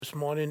this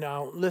morning.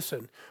 Now,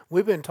 listen,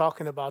 we've been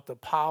talking about the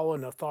power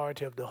and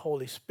authority of the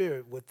Holy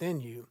Spirit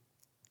within you.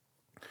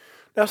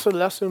 That's a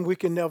lesson we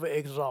can never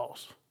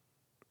exhaust,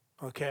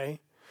 okay?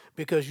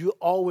 Because you're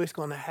always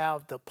going to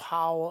have the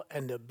power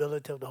and the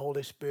ability of the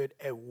Holy Spirit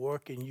at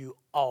work in you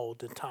all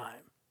the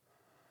time.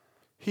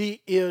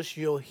 He is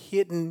your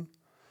hidden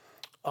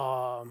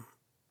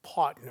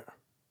partner.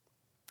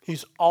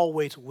 He's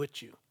always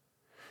with you.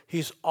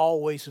 He's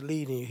always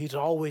leading you. He's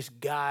always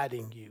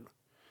guiding you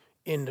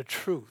in the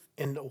truth,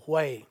 in the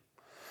way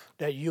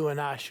that you and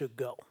I should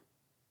go.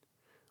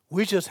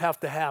 We just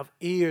have to have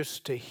ears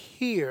to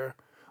hear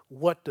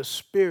what the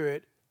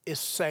Spirit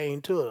is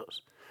saying to us.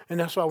 And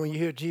that's why when you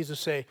hear Jesus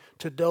say,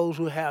 to those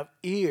who have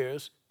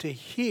ears to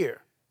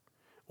hear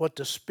what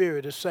the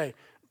Spirit is saying.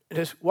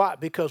 That's why?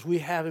 Because we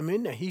have him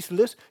in there. He's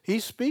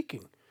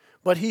speaking.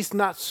 But he's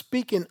not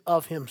speaking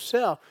of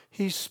himself.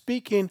 He's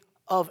speaking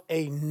of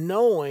a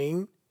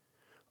knowing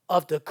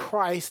of the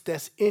Christ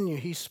that's in you.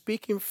 He's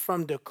speaking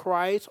from the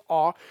Christ,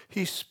 or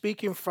he's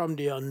speaking from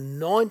the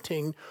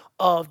anointing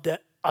of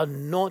the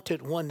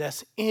anointed one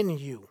that's in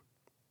you.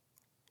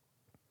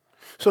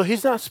 So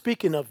he's not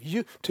speaking of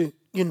you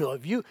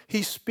of you.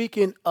 He's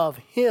speaking of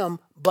him,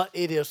 but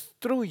it is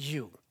through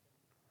you.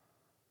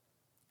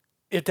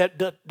 Did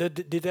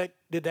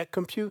that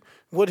compute?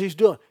 What he's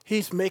doing?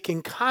 He's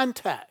making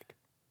contact.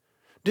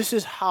 This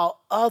is how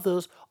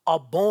others are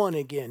born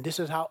again. This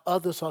is how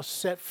others are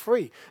set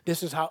free.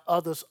 This is how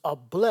others are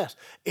blessed.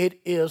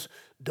 It is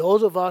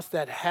those of us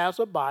that has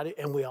a body,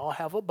 and we all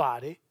have a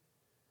body.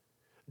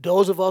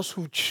 Those of us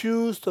who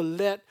choose to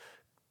let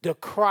the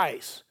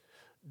Christ,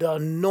 the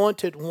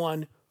anointed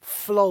one,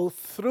 flow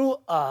through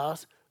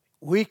us,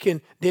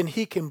 then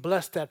he can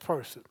bless that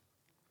person.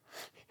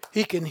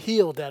 He can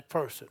heal that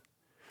person.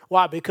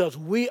 Why? Because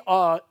we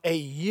are a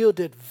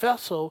yielded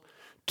vessel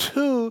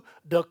to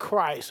the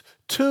Christ,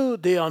 to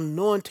the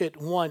anointed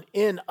one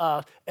in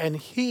us, and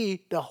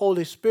he, the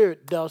Holy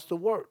Spirit, does the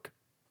work.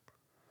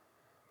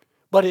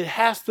 But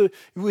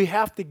we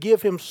have to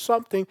give him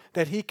something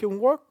that he can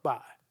work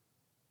by.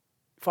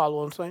 Follow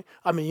what I'm saying?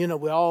 I mean,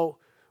 we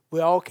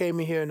all came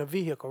in here in a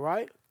vehicle,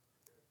 right?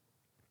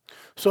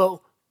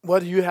 So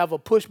whether you have a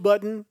push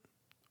button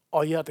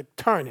or you have to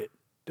turn it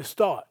to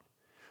start,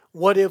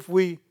 what if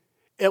we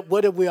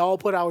all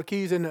put our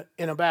keys in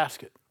a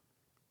basket?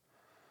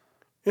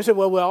 You said,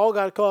 well, we all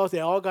got cars, they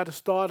all got to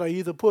start or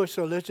either push,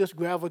 so let's just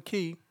grab a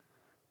key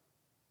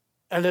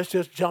and let's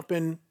just jump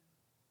in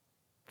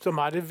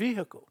somebody's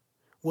vehicle.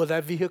 Will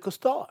that vehicle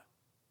start?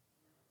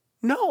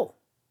 No.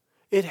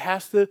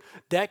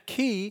 That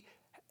key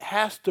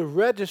has to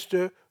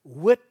register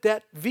with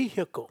that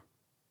vehicle.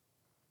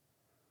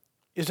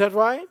 Is that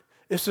right?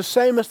 It's the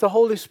same as the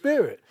Holy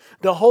Spirit.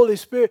 The Holy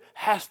Spirit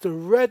has to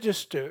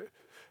register,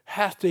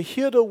 has to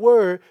hear the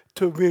word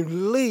to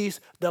release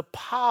the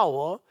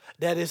power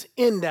that is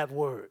in that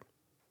word.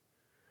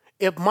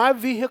 If my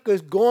vehicle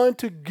is going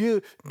to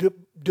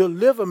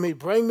deliver me,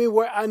 bring me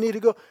where I need to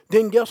go,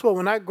 then guess what?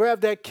 When I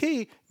grab that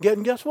key,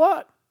 guess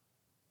what?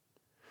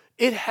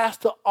 It has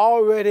to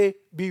already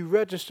be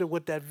registered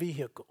with that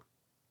vehicle.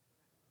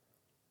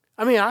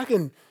 I mean, I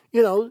can,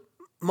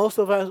 most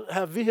of us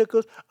have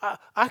vehicles.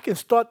 I can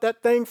start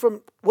that thing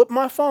with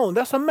my phone.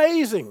 That's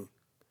amazing.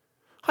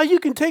 How you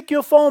can take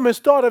your phone and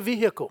start a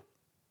vehicle.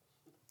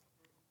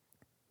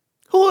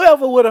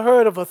 Whoever would have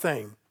heard of a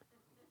thing?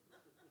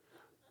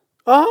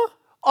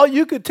 Or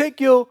you could take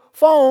your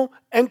phone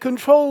and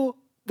control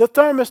the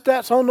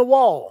thermostats on the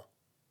wall.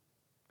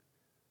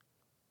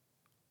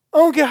 I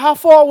don't care how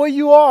far away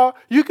you are,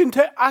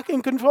 I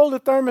can control the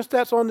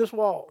thermostats on this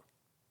wall.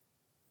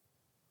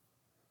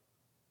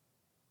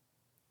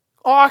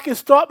 Or I can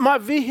start my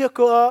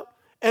vehicle up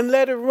and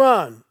let it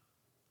run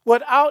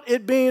without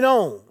it being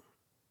on.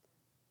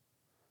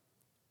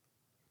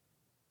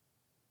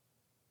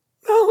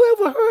 Now,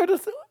 whoever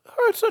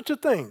heard such a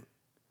thing?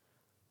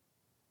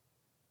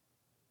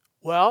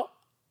 Well,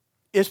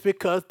 it's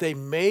because they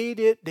made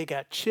it, they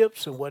got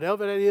chips and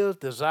whatever that is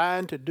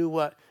designed to do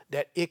what?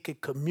 That it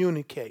could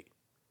communicate.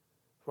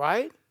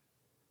 Right?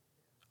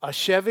 A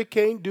Chevy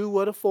can't do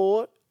what a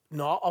Ford,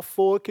 nor a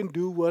Ford can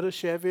do what a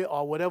Chevy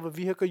or whatever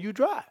vehicle you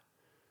drive.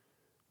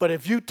 But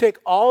if you take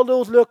all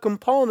those little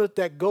components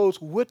that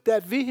goes with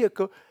that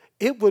vehicle,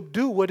 it would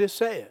do what it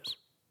says.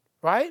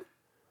 Right?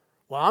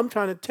 Well, I'm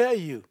trying to tell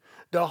you,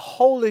 the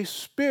Holy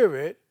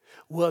Spirit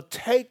will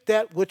take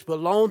that which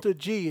belonged to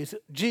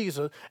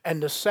Jesus,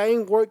 and the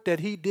same work that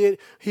he did,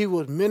 he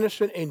was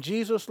ministering in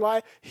Jesus'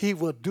 life, he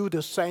will do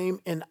the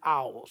same in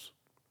ours.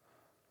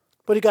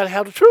 But you got to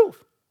have the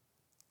truth.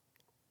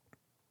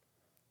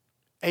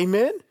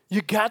 Amen?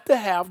 You got to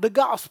have the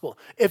gospel.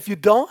 If you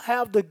don't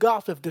have the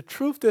gospel, if the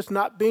truth is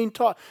not being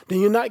taught,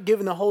 then you're not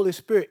giving the Holy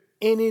Spirit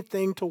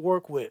anything to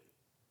work with.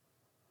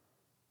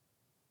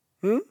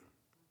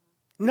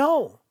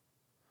 No.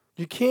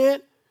 You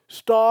can't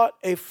start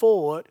a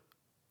Ford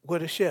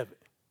with a Chevy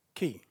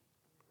key.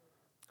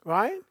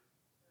 Right?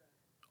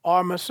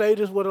 Or a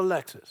Mercedes with a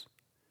Lexus.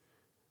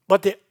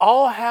 But they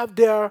all have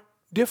their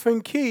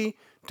different key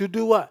to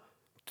do what?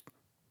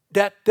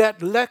 That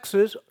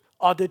Lexus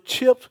or the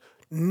chips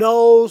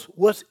knows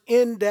what's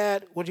in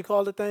that, what you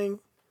call the thing?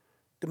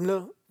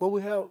 What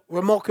we have?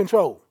 Remote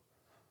control.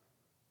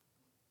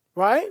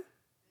 Right?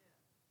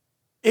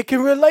 It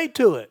can relate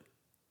to it.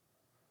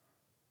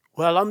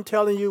 Well, I'm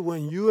telling you,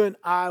 when you and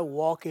I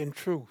walk in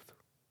truth,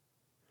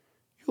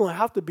 you don't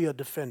have to be a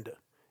defender.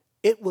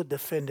 It will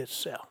defend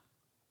itself.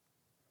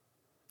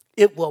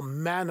 It will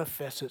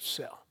manifest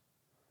itself.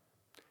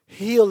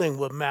 Healing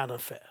will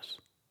manifest.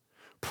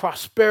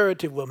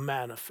 Prosperity will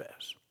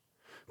manifest.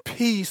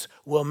 Peace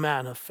will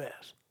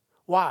manifest.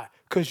 Why?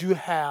 Because you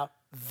have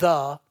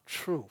the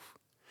truth.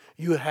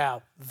 You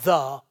have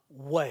the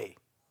way.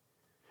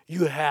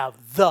 You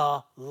have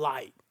the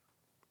light.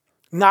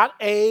 Not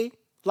a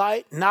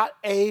light, not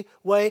a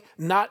way,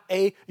 not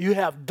a. You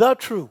have the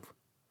truth,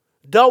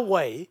 the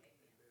way,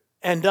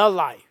 and the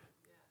life.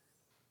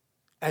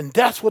 And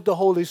that's what the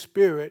Holy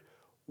Spirit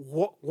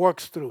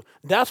works through.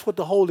 That's what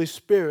the Holy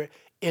Spirit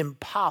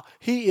empower.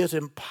 He is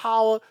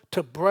empowered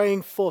to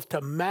bring forth,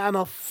 to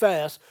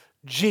manifest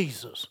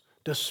Jesus,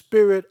 the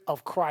Spirit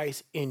of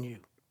Christ in you.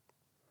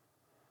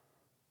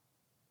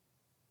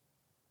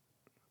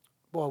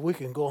 Boy, we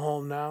can go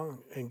home now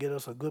and get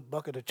us a good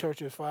bucket of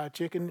Church's fried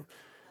chicken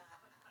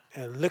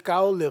and lick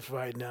our lips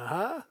right now,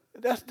 huh?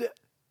 That's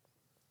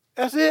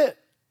it.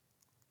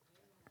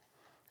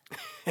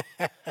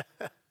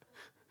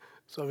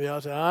 Some of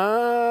y'all say,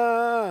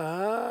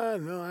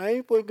 no, I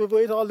ain't going to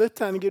wait all this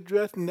time to get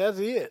dressed, and that's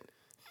it.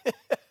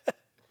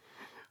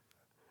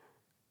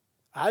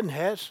 I hadn't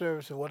had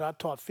service, and what I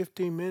taught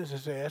 15 minutes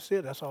and say, that's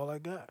it, that's all I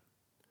got.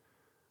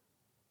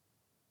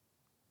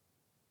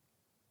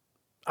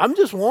 I'm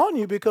just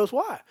warning you because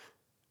why?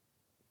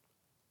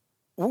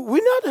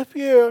 We're not up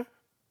here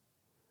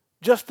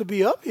just to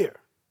be up here.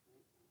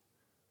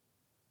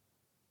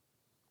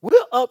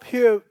 We're up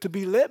here to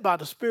be led by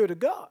the Spirit of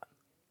God.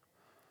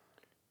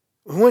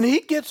 When he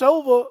gets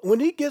out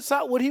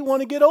what he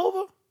want to get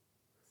over,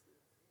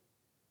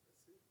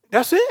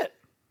 that's it.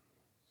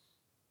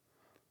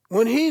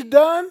 When he's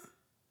done,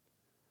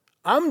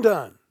 I'm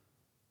done.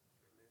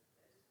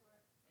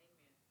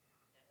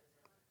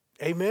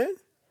 Amen?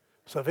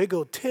 So if they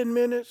go 10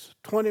 minutes,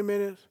 20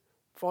 minutes,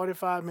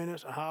 45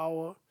 minutes, an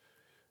hour.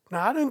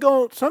 Now,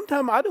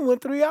 sometimes I done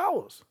went 3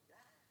 hours.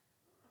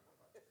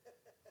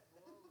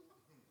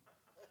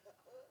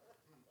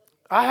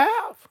 I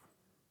have.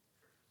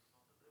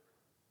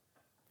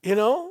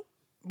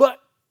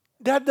 But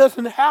that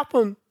doesn't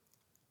happen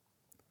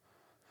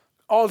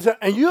all the time.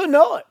 And you'll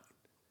know it.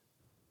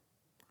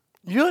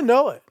 You'll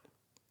know it.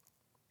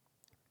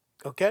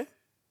 Okay?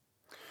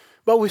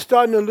 But we're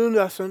starting a new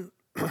lesson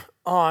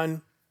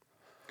on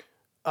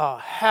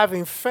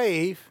having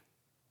faith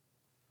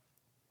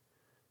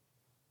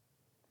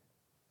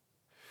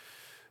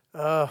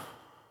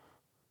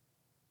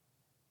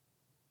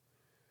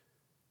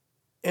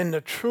in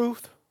the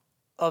truth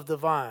of the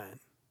vine.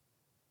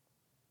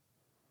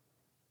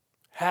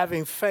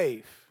 Having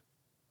faith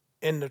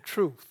in the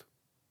truth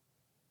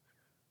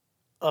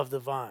of the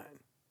vine.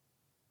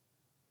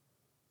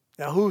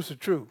 Now, who's the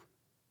truth?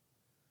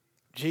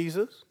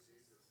 Jesus,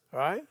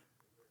 right?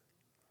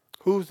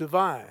 Who's the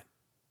vine?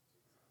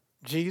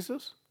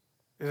 Jesus.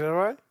 Is that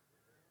right?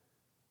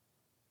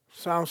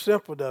 Sounds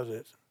simple, does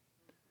it?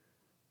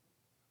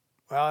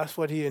 Well, that's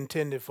what he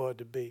intended for it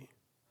to be.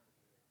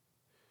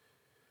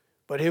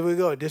 But here we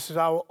go. This is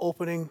our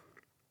opening.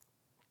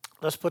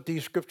 Let's put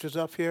these scriptures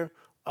up here.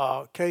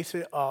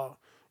 Casey,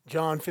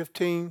 John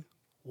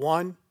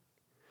 15:1.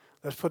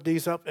 Let's put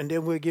these up, and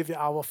then we'll give you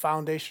our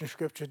foundation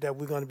scriptures that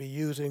we're going to be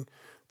using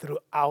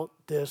throughout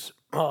this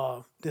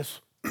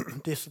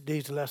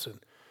these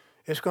lessons.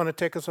 It's going to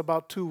take us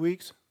about 2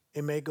 weeks.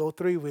 It may go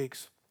 3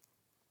 weeks.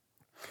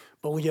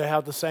 But when you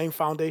have the same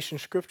foundation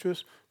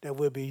scriptures that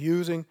we'll be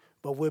using,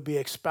 but we'll be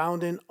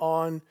expounding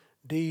on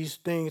these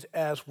things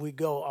as we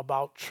go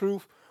about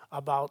truth,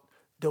 about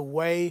the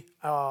way,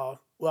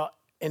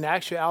 in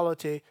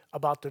actuality,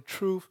 about the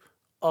truth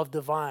of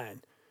the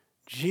vine.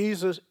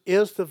 Jesus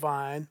is the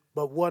vine,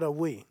 but what are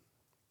we?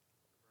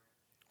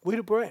 We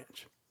the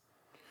branch.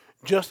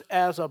 Just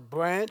as a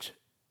branch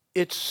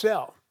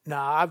itself.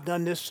 Now, I've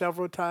done this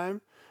several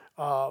times.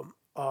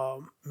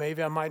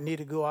 Maybe I might need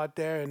to go out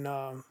there and,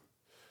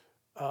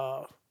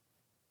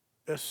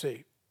 let's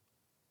see.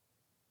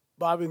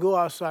 Bobby, go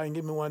outside and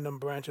give me one of them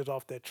branches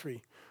off that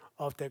tree,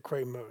 off that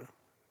crepe myrtle.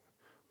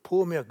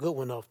 Pull me a good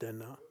one off there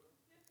now.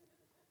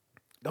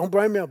 Don't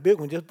bring me a big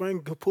one. Just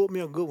pull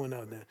me a good one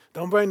out there.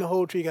 Don't bring the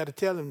whole tree. You got to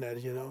tell him that,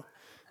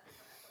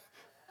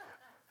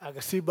 I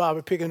can see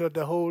Bobby picking up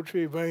the whole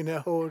tree, bring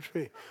that whole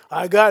tree.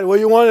 I got it. Where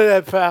you wanted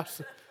that,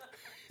 Pastor?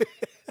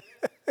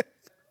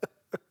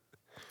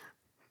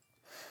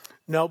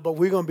 No, but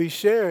we're going to be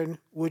sharing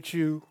with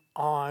you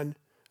on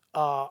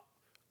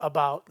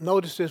about,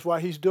 notice this while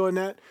he's doing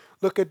that.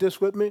 Look at this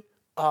with me.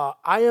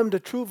 I am the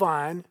true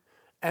vine,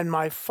 and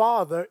my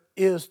Father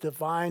is the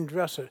vine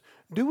dresser.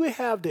 Do we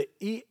have the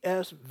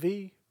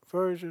ESV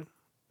version,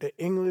 the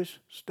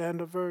English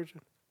Standard Version?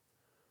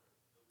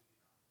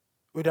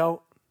 We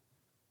don't?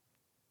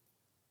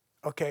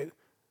 Okay.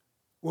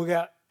 We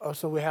got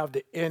So we have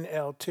the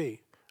NLT.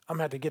 I'm going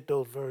to have to get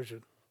those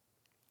versions.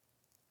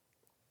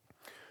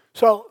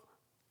 So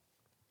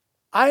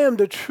I am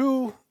the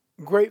true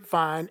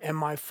grapevine, and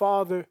my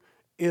Father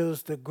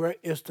is the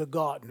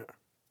gardener.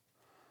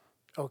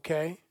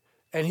 Okay?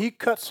 And he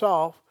cuts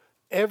off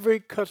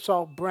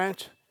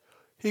branch.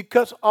 He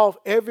cuts off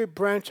every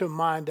branch of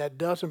mine that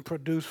doesn't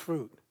produce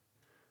fruit.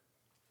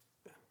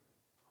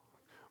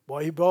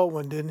 Boy, he brought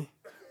one, didn't he?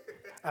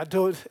 I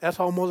told that's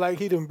almost like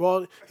he done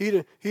brought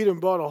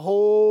a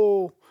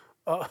whole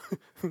a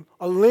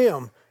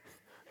limb.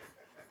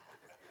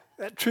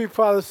 That tree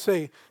probably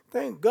say,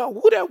 "Thank God,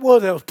 who that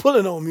was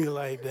pulling on me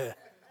like that."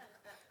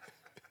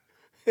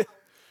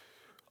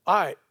 All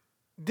right,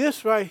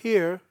 this right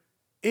here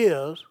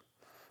is,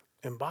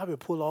 and Bobby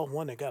pulled off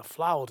one that got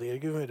flowers there,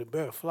 giving me the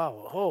bear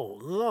flower. Oh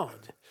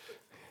Lord,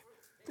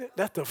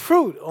 that's the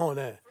fruit on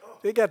that.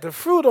 They got the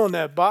fruit on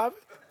that, Bobby.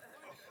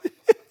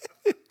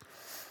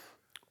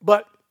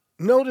 But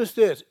notice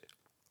this.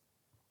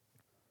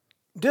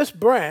 This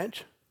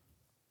branch,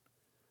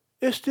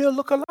 it still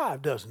look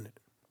alive, doesn't it?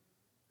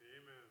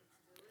 Amen.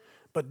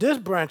 But this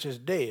branch is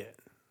dead.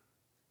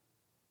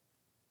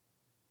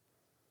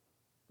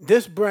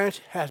 This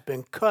branch has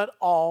been cut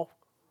off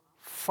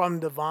from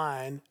the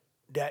vine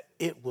that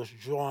it was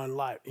drawing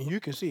life. And you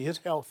can see it's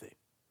healthy.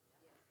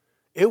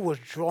 It was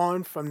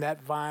drawn from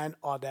that vine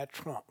or that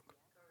trunk.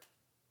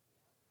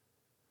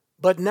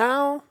 But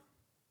now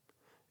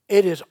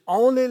it is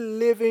only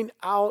living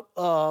out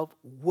of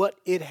what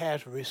it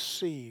has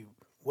received,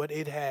 what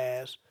it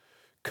has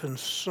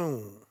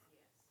consumed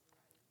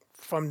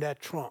from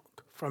that trunk,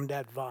 from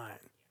that vine.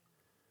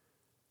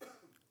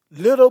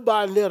 Little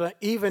by little,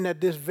 even at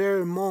this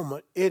very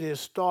moment, it is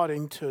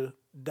starting to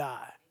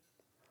die.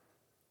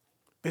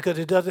 Because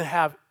it doesn't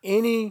have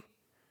anything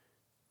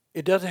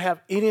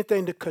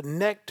to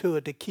connect to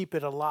it to keep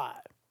it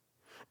alive.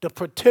 The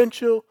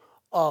potential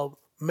of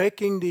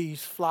making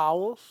these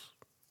flowers,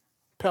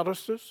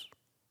 pedestals,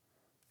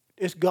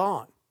 is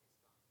gone.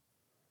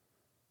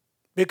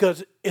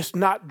 Because it's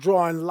not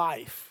drawing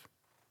life.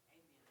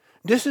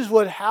 This is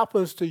what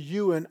happens to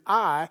you and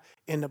I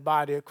in the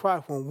body of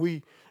Christ when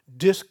we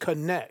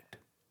disconnect.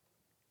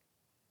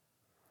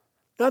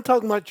 I'm not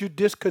talking about you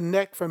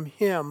disconnect from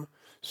Him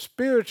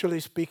spiritually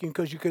speaking,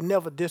 because you can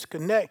never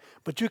disconnect,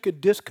 but you could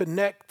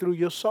disconnect through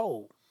your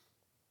soul.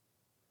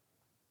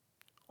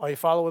 Are you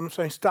following what I'm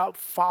saying? Stop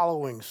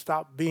following,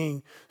 stop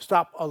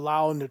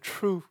allowing the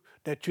truth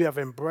that you have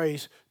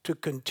embraced to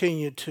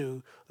continue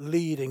to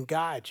lead and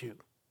guide you.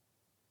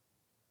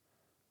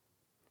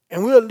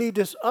 And we'll leave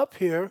this up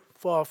here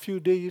for a few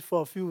days,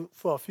 for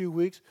a few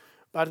weeks.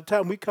 By the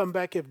time we come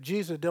back, if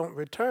Jesus don't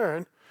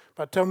return,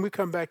 by the time we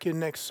come back here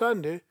next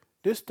Sunday,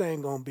 this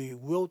thing gonna be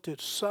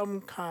wilted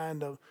some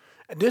kind of.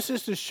 And this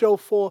is to show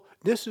for.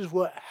 This is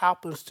what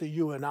happens to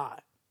you and I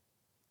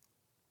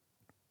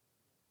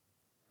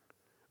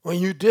when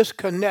you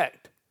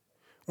disconnect,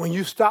 when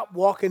you stop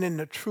walking in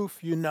the truth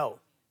you know.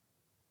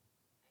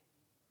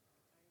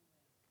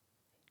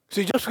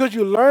 See, just because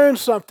you learn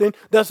something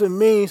doesn't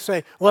mean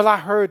say, well, I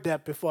heard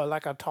that before,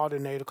 like I taught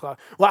in 8 o'clock.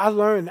 Well,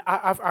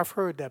 I've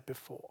heard that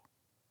before.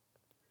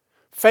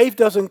 Faith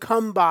doesn't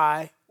come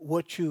by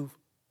what you've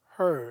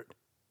heard.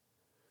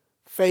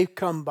 Faith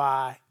comes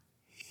by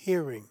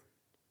hearing,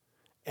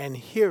 and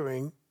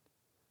hearing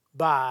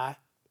by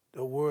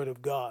the word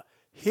of God.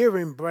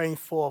 Hearing brings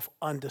forth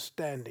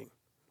understanding.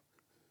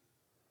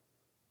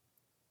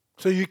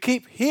 So you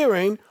keep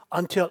hearing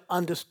until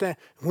understand.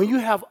 When you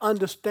have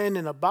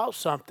understanding about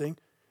something,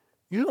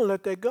 you don't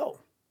let that go.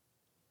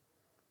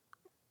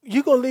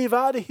 You're going to leave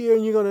out of here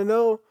and you're going to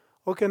know,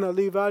 okay, now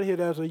leave out of here,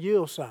 there's a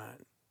yield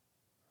sign.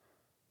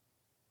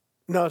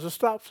 No, it's a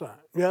stop sign.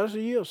 Yeah, there's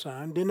a yield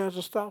sign. Then there's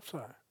a stop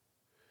sign.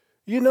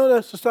 You know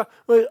that's a stop.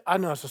 Well, I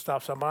know it's a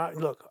stop sign. But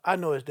look, I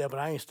know it's there, but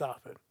I ain't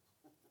stopping.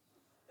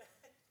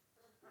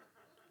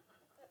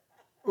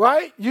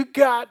 Right? You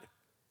got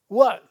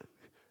what?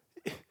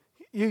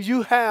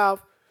 You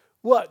have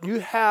what? You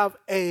have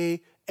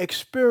a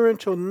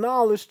experiential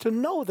knowledge to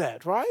know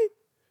that, right?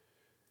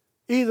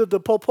 Either the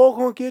popo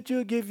gonna get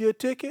you, give you a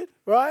ticket,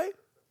 right?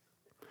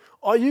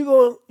 Or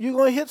you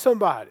gonna hit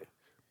somebody.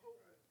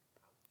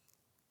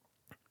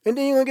 And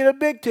then you're gonna get a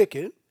big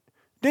ticket.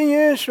 Then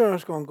your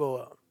insurance gonna go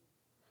up.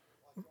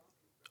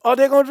 Or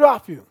they're gonna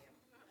drop you.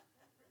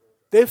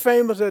 They're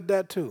famous at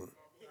that too.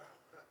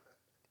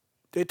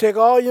 They take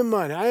all your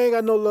money. I ain't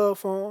got no love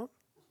for them.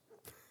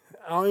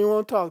 I don't even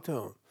want to talk to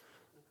them.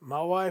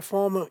 My wife,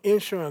 former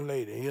insurance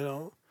lady, you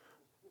know.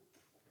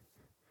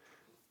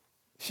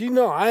 She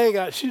know I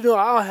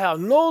don't have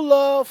no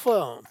love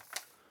for them.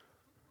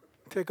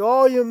 Take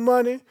all your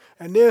money,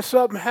 and then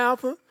something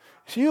happen.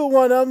 She was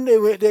one of them.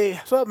 They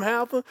something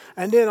happened,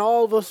 and then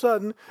all of a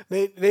sudden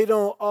they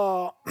don't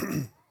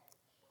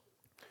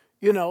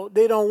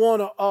they don't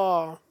want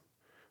to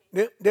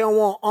they don't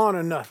want to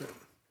honor nothing.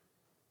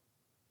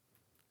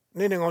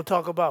 Then they're gonna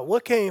talk about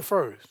what came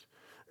first,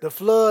 the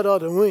flood or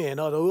the wind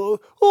or the ooh.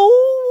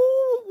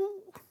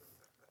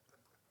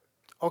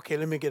 Okay,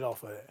 let me get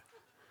off of that.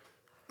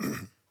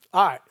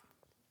 All right.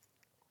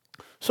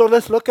 So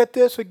let's look at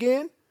this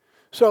again.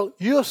 So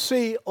you'll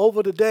see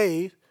over the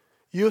days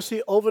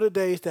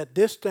that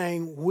this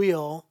thing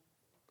will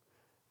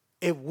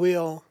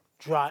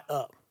dry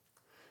up.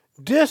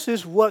 This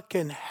is what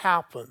can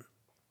happen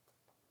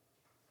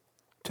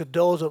to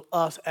those of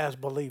us as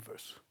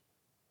believers.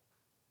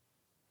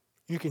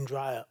 You can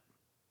dry up.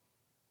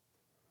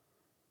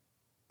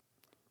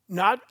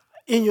 Not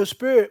in your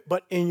spirit,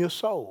 but in your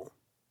soul.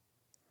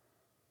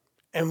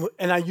 And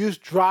I use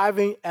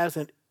driving as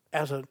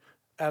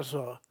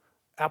a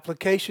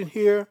application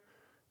here.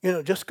 You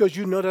know, just because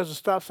you know there's a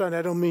stop sign,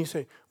 that don't mean you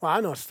say, well,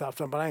 I know it's a stop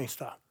sign, but I ain't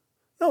stopped.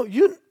 No,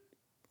 you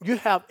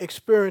have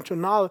experiential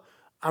knowledge.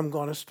 I'm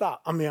going to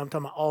stop. I'm talking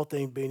about all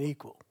things being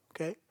equal,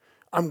 okay?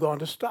 I'm going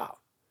to stop.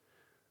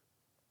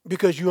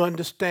 Because you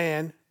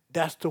understand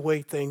that's the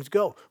way things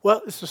go.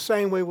 Well, it's the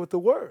same way with the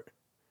word.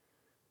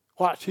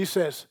 Watch, he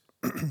says,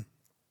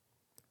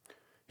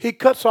 he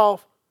cuts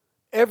off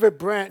every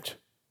branch.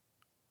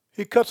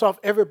 He cuts off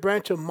every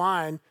branch of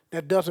mine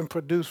that doesn't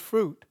produce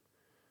fruit.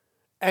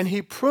 And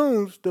he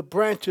prunes the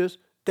branches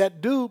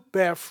that do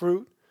bear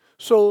fruit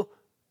so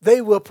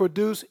they will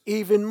produce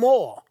even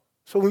more.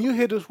 So when you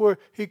hear this word,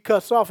 he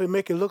cuts off, it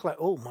make it look like,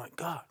 oh my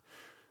God,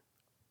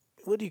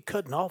 what are you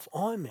cutting off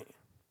on me?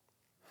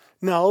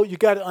 No, you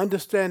got to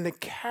understand the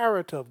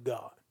character of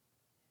God.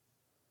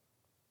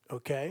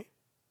 Okay?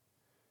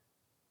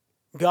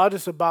 God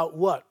is about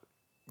what?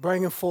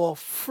 Bringing forth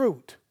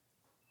fruit,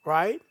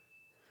 right?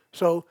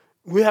 So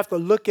we have to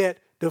look at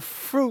the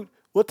fruit.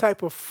 What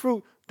type of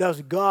fruit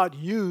does God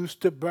use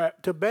to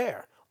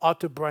bear or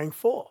to bring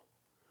forth?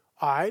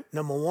 All right,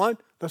 number one,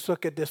 let's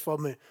look at this for a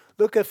minute.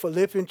 Look at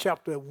Philippians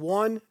chapter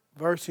 1,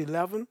 verse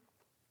 11.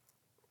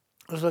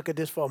 Let's look at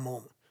this for a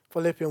moment.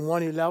 Philippians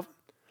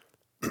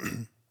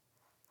 1:11.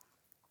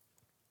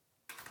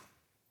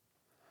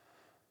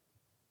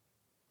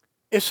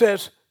 It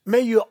says, may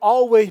you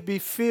always be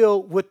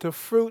filled with the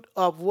fruit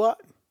of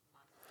what?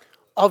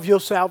 Of your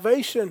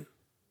salvation.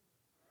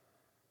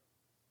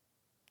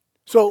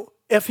 So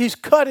if he's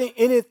cutting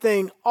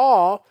anything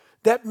off,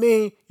 that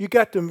means you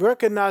got to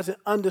recognize and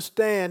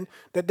understand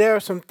that there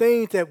are some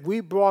things that we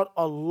brought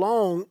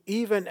along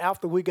even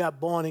after we got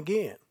born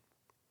again.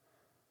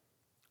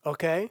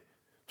 Okay?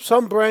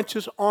 Some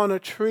branches on a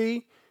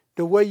tree,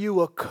 the way you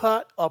will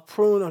cut or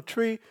prune a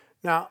tree.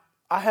 Now,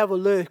 I have a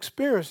little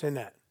experience in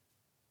that.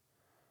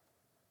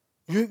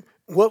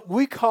 What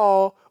we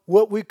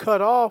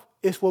cut off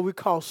is what we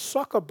call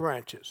sucker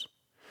branches.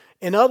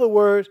 In other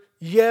words,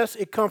 yes,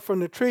 it comes from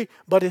the tree,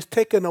 but it's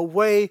taken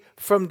away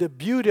from the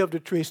beauty of the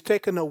tree. It's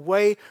taken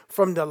away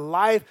from the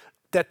life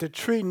that the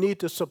tree needs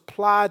to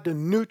supply the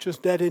nutrients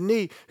that it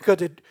needs,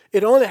 because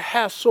it only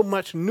has so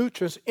much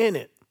nutrients in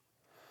it.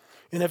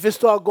 And if it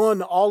starts going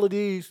to all of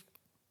these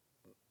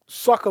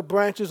sucker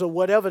branches or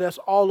whatever that's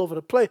all over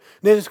the place,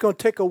 then it's going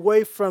to take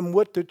away from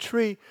what the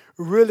tree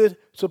really is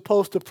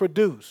supposed to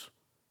produce.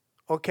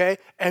 Okay?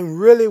 And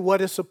really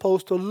what it's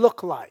supposed to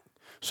look like.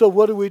 So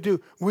what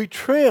do? We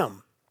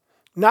trim.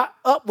 Not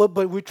upward,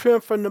 but we trim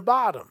from the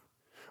bottom.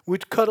 We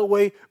cut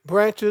away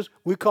branches.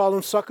 We call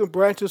them sucker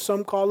branches.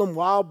 Some call them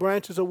wild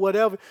branches or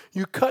whatever.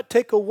 You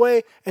take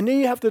away, and then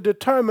you have to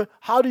determine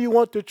how do you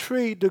want the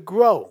tree to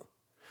grow.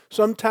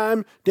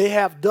 Sometimes they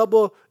have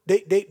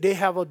they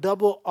have a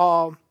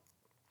double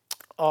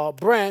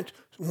branch,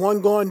 one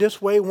going this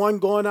way, one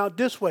going out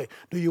this way.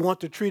 Do you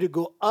want the tree to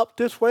go up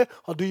this way,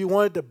 or do you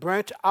want it to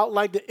branch out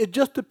like that? It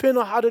just depends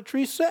on how the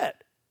tree's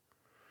set.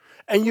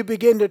 And you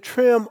begin to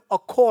trim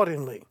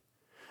accordingly.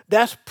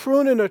 That's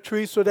pruning a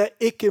tree so that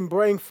it can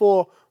bring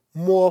forth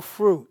more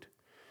fruit.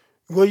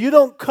 Well, you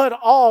don't cut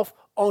off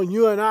on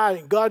you and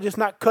I. God is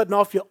not cutting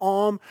off your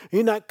arm.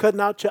 He's not cutting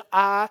out your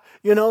eye,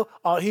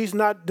 or he's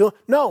not doing.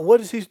 No,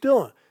 what is he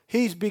doing?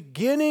 He's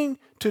beginning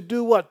to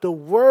do what? The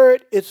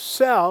word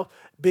itself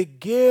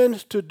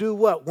begins to do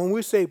what? When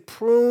we say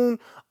prune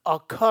or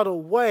cut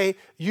away,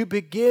 you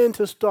begin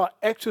to start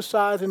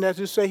exercising, as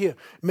you say here.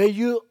 May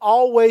you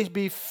always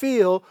be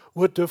filled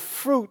with the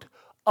fruit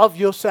of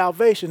your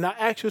salvation. Now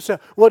ask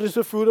yourself, what is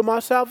the fruit of my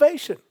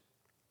salvation?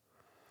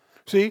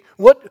 See,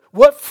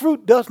 what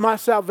fruit does my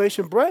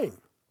salvation bring?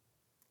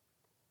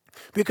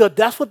 Because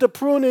that's what the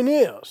pruning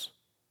is.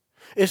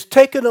 It's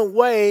taking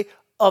away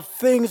of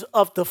things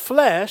of the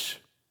flesh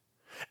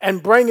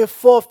and bringing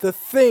forth the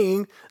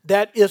thing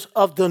that is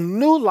of the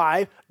new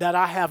life that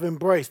I have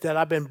embraced, that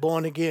I've been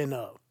born again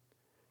of.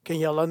 Can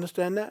y'all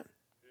understand that? Amen.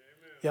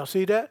 Y'all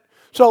see that?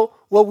 So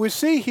what we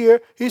see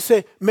here, he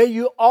said, may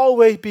you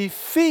always be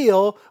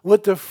filled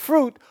with the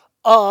fruit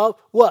of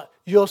what?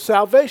 Your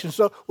salvation.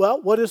 So, well,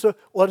 what is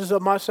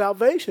of my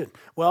salvation?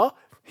 Well,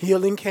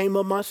 healing came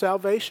of my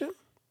salvation.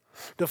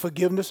 The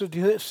forgiveness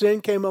of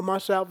sin came of my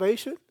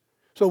salvation.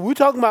 So we're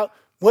talking about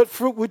what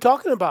fruit we're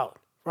talking about,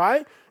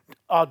 right?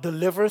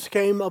 Deliverance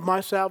came of my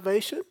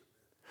salvation.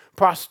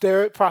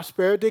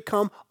 Prosperity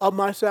come of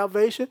my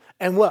salvation.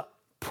 And what?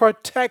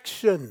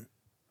 Protection.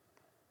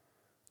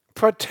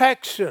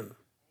 Protection.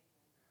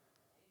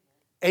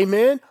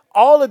 Amen.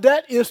 All of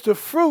that is the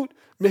fruit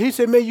He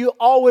said, may you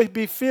always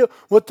be filled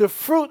with the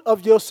fruit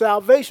of your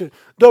salvation,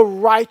 the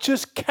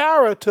righteous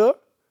character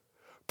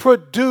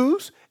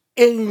produced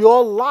in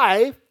your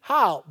life.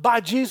 How? By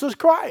Jesus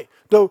Christ.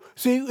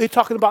 See, we're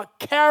talking about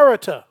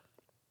character.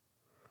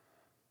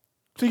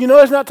 So you know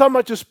it's not talking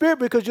about your spirit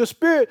because your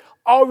spirit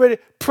already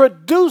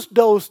produced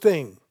those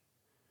things.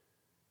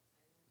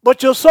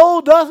 But your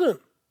soul doesn't.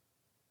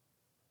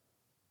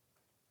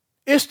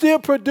 It still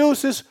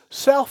produces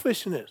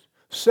selfishness,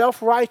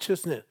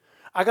 self-righteousness.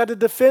 I got to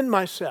defend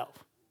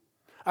myself.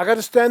 I got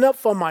to stand up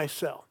for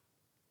myself.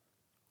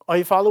 Are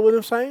you following what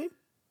I'm saying?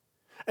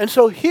 And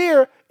so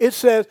here it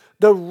says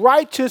the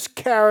righteous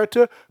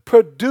character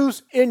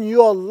produced in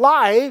your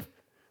life.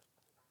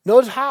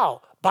 Notice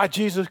how? By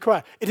Jesus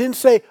Christ. It didn't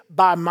say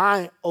by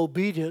my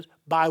obedience,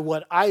 by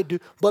what I do,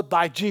 but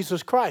by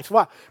Jesus Christ.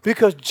 Why?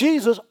 Because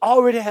Jesus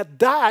already had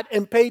died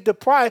and paid the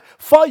price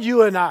for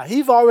you and I.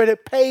 He's already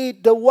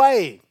paid the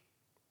way.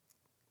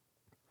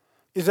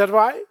 Is that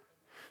right?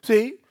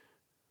 See?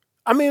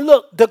 I mean,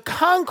 look, the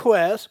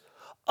conquest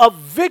of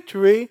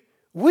victory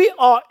we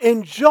are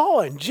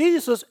enjoying.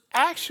 Jesus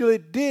actually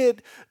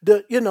did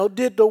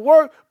the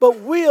work,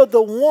 but we are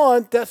the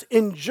one that's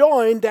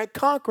enjoying that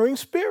conquering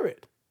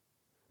spirit,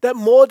 that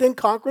more than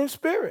conquering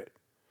spirit.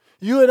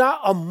 You and I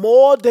are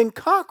more than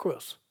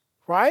conquerors,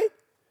 right?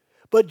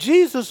 But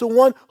Jesus is the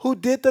one who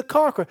did the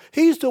conquer.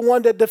 He's the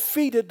one that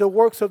defeated the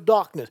works of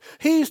darkness.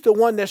 He's the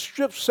one that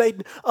stripped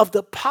Satan of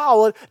the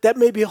power that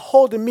may be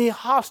holding me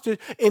hostage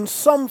in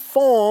some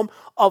form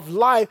of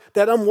life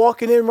that I'm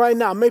walking in right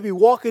now. Maybe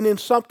walking in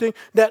something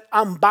that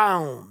I'm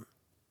bound.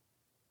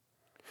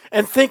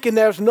 And thinking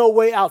there's no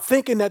way out.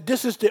 Thinking that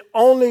this is the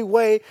only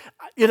way,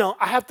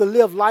 I have to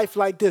live life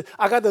like this.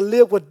 I got to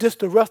live with this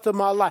the rest of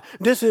my life.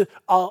 This is,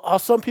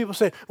 some people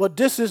say, well,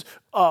 this is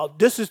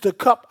the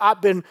cup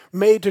I've been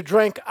made to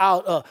drink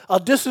out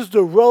of. This is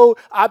the road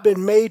I've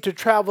been made to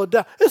travel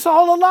down. It's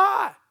all a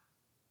lie.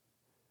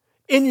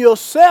 In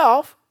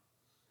yourself,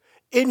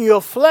 in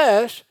your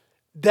flesh,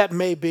 that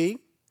may be.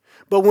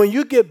 But when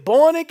you get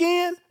born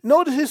again,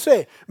 notice he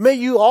said, may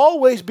you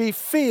always be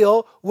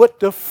filled with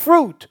the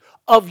fruit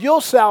of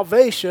your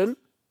salvation,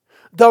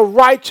 the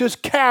righteous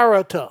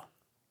character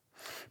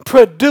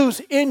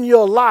produced in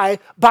your life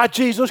by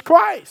Jesus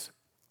Christ.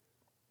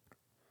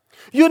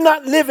 You're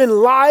not living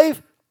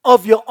life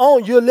of your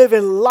own. You're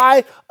living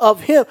life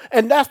of him.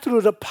 And that's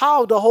through the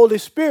power of the Holy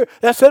Spirit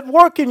that's at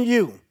work in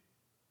you.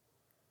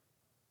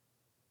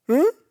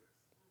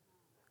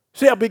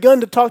 See, I've begun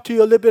to talk to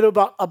you a little bit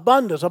about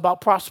abundance, about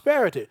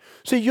prosperity.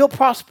 See, your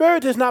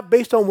prosperity is not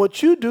based on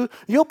what you do.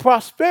 Your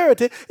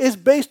prosperity is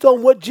based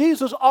on what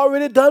Jesus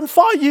already done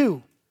for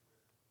you.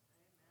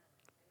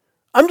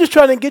 I'm just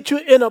trying to get you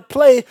in a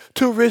place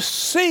to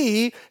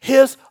receive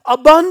his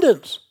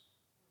abundance.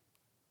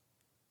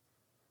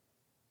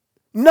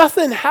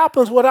 Nothing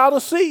happens without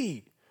a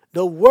seed.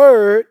 The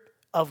word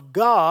of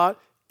God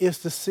is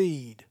the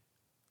seed.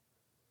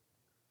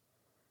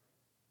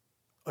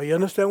 Are you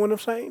understand what I'm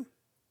saying?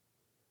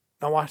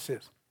 Now watch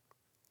this.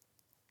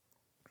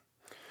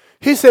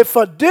 He said,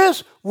 for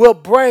this will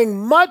bring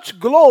much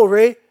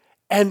glory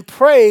and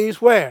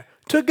praise where?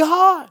 To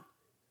God.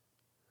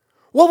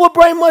 What will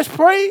bring much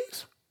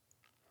praise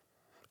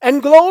and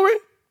glory?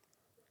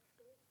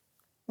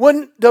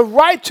 When the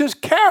righteous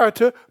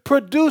character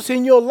produced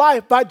in your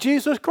life by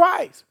Jesus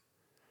Christ.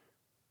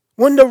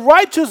 When the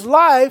righteous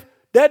life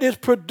that is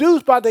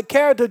produced by the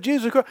character of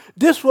Jesus Christ,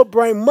 this will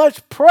bring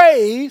much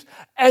praise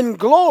and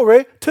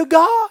glory to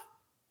God.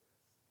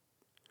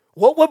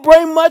 What will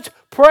bring much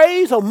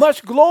praise or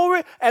much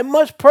glory and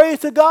much praise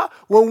to God?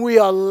 When we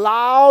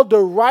allow the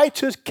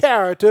righteous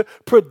character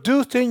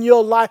produced in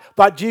your life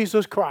by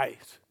Jesus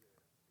Christ.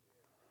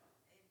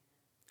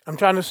 I'm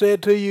trying to say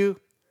it to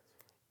you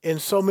in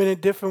so many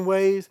different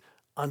ways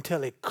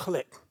until it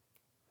click.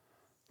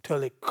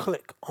 Till it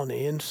click on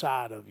the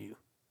inside of you.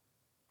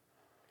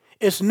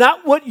 It's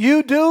not what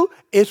you do,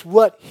 it's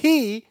what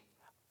he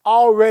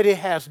already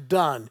has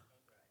done.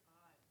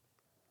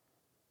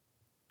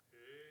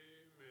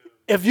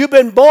 If you've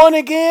been born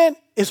again,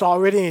 it's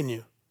already in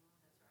you.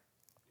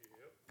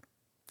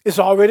 It's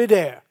already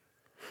there.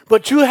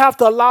 But you have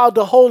to allow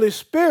the Holy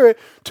Spirit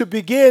to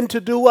begin to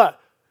do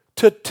what?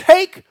 To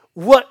take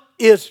what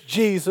is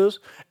Jesus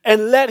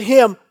and let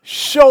him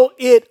show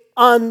it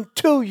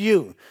unto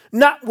you.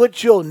 Not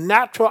with your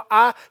natural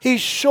eye. He's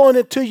showing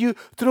it to you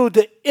through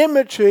the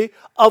imagery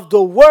of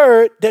the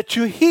word that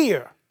you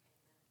hear.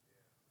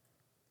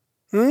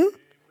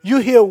 You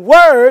hear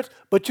words,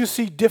 but you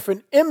see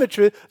different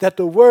imagery that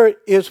the word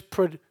is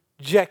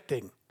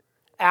projecting.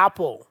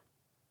 Apple.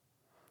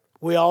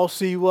 We all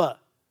see what?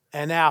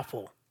 An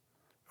apple.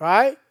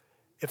 Right?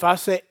 If I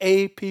say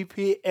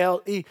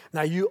A-P-P-L-E,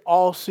 now you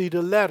all see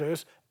the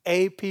letters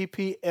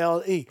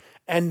A-P-P-L-E.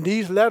 And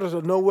these letters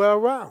are nowhere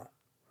around.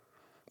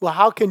 Well,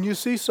 how can you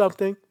see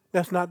something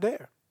that's not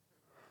there?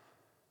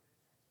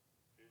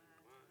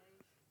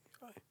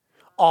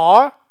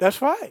 Or,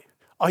 that's right.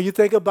 Or you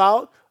think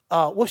about,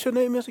 what's your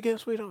name is again,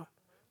 sweetheart?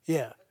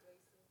 Yeah.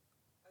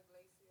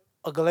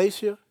 A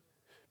glacier.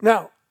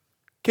 Now,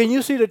 Can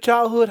you see the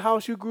childhood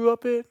house you grew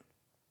up in?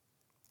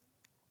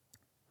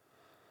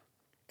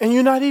 And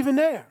you're not even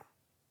there.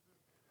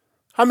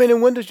 How many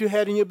windows you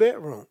had in your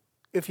bedroom,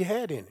 if you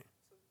had any?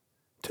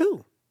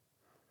 2.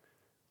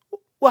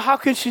 Well, how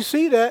can she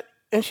see that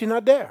and she's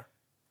not there?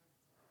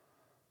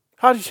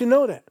 How did she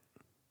know that?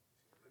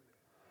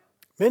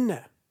 Been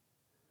there.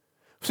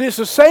 See, it's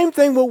the same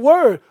thing with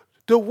words.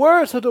 The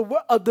words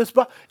of this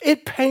Bible,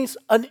 it paints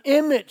an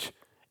image.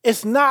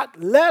 It's not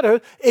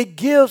letters. It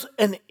gives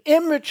an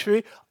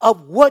imagery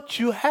of what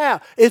you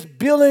have. It's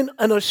building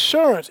an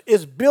assurance.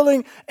 It's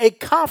building a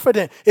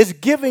confidence. It's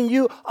giving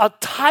you a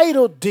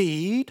title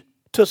deed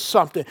to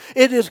something.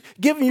 It is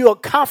giving you a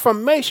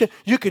confirmation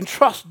you can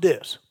trust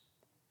this.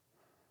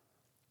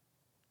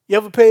 You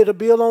ever paid a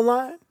bill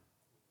online?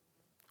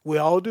 We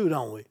all do,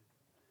 don't we?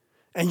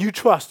 And you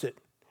trust it.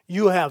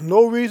 You have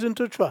no reason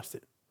to trust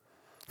it.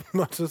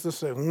 My sister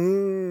said,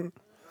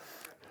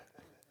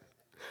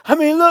 I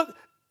mean, look,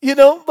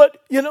 but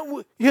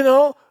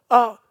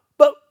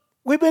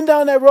we've been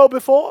down that road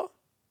before.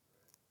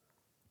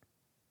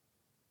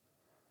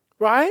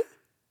 Right?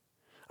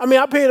 I mean,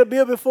 I paid a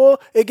bill before.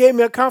 It gave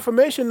me a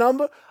confirmation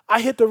number.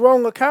 I hit the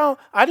wrong account.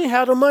 I didn't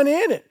have the money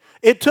in it.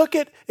 It took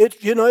it. It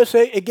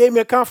gave me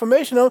a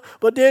confirmation number.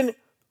 But then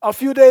a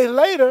few days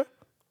later,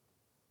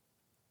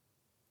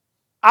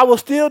 I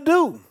was still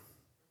due.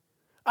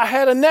 I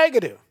had a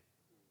negative.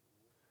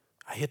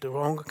 I hit the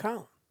wrong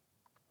account.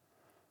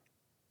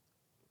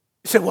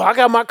 He said, well, I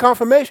got my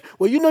confirmation.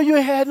 Well, you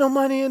ain't had no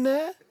money in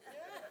there.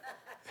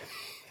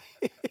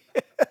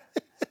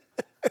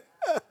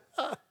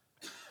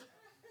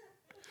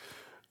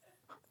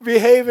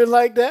 Behaving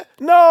like that?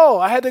 No,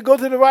 I had to go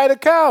to the right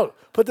account,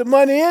 put the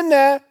money in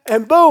there,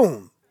 and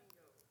boom.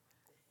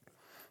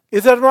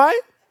 Is that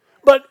right?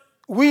 But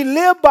we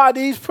live by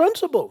these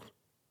principles.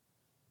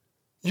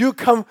 You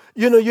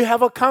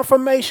have a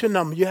confirmation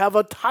number, you have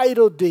a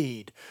title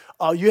deed,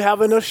 you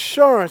have an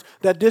assurance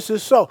that this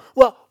is so.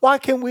 Well, why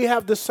can't we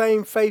have the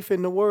same faith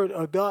in the word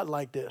of God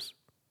like this?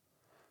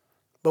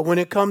 But when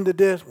it comes to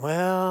this,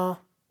 well,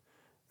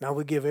 now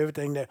we give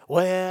everything that,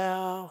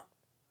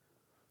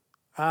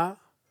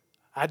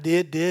 I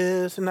did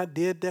this and I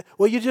did that.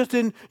 Well, you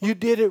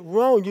did it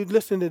wrong. You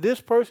listen to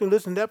this person,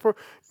 listen to that person.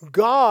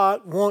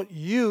 God wants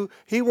you,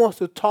 he wants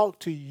to talk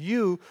to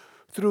you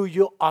through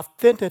your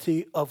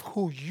authenticity of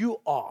who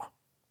you are.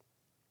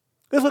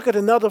 Let's look at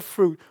another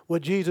fruit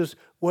what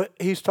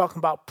he's talking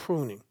about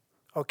pruning.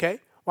 Okay?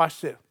 Watch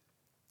this.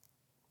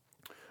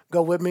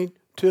 Go with me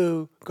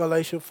to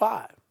Galatians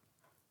 5.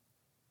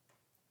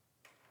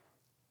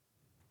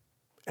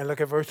 And look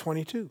at verse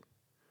 22.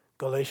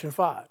 Galatians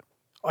 5.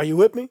 Are you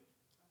with me?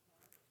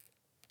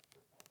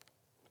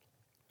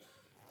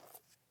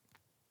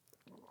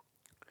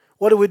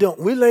 What are we doing?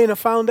 We're laying a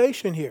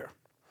foundation here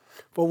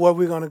for where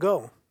we're going to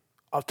go.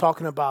 Of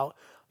talking about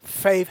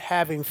faith,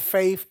 having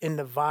faith in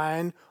the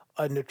vine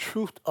and the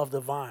truth of the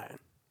vine.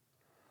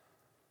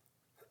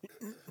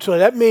 So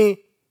that means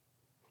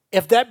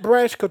if that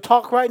branch could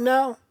talk right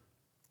now,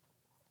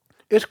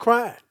 it's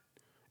crying.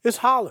 It's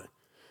hollering.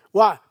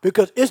 Why?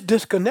 Because it's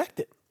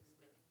disconnected.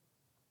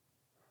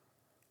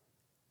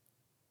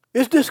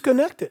 It's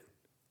disconnected.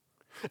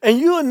 And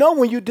you'll know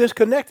when you're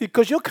disconnected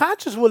because your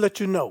conscience will let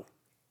you know.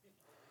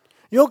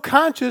 Your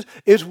conscience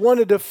is one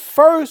of the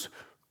first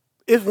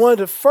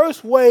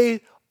ways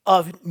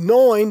of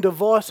knowing the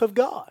voice of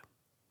God.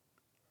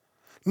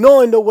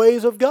 Knowing the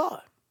ways of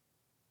God.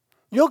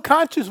 Your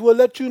conscience will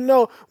let you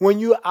know when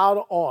you're out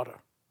of order.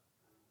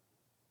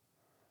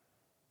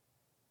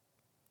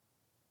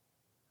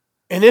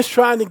 And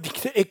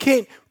it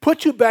can't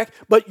put you back,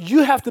 but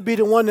you have to be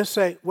the one to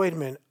say, wait a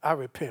minute, I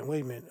repent.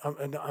 Wait a minute,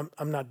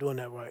 I'm not doing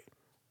that right.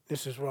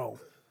 This is wrong.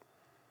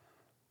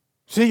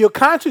 See, your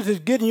conscience is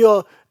getting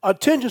your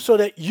attention so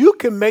that you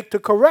can make the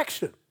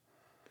correction.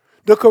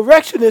 The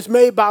correction is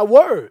made by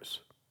words.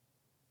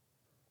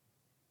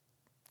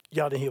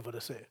 Y'all didn't hear what I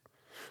said.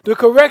 The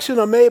correction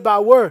are made by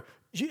word.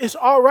 It's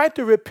all right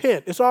to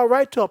repent. It's all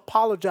right to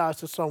apologize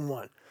to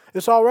someone.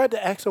 It's all right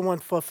to ask someone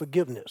for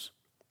forgiveness.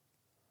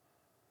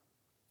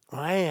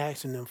 Well, I ain't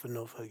asking them for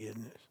no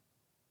forgiveness.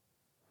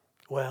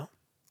 Well,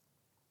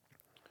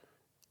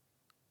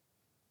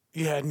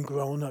 you hadn't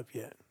grown up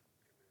yet.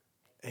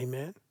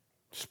 Amen?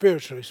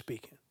 Spiritually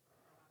speaking.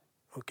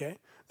 Okay?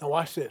 Now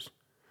watch this.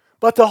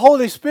 But the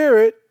Holy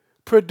Spirit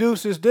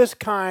produces this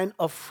kind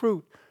of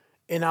fruit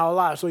in our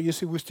lives. So you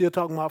see, we're still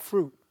talking about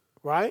fruit,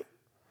 right?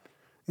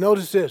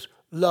 Notice this.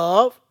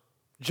 Love,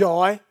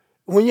 joy.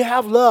 When you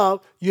have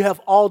love, you have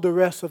all the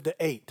rest of the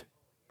 8.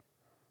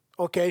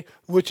 Okay?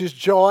 Which is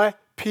joy,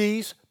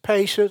 peace,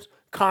 patience,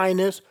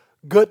 kindness,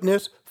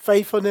 goodness,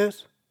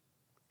 faithfulness,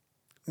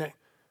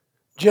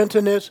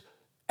 gentleness,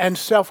 and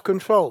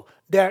self-control.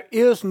 There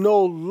is no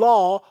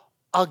law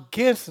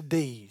against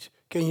these.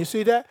 Can you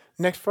see that?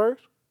 Next verse.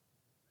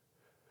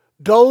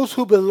 Those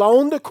who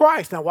belong to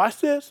Christ. Now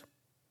watch this.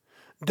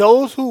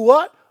 Those who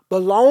what?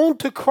 Belong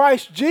to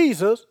Christ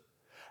Jesus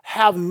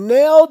have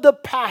nailed the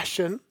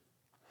passion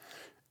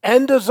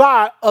and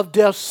desire of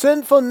their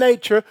sinful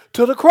nature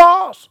to the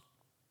cross.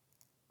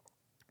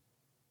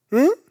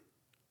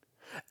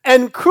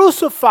 and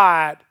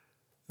crucified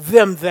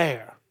them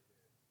there.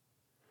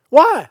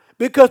 Why?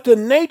 Because the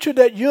nature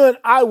that you and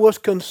I was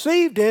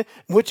conceived in,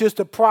 which is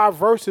the prior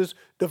verses,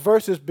 the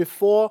verses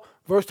before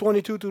verse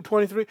 22 through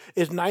 23,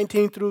 is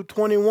 19 through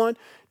 21.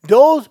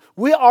 Those,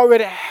 we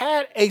already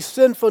had a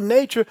sinful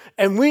nature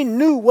and we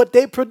knew what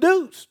they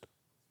produced.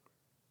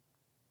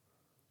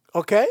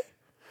 Okay?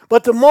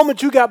 But the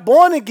moment you got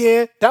born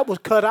again, that was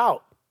cut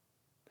out.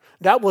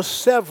 That was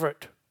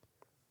severed.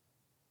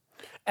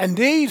 And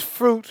these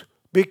fruits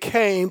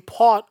became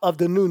part of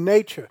the new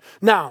nature.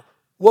 Now,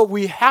 what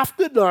we have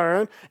to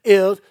learn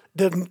is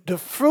the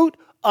fruit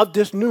of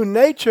this new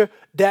nature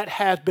that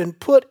has been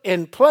put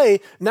in play.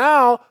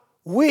 Now,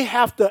 we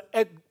have to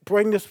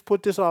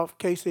put this off,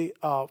 Casey,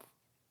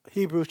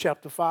 Hebrews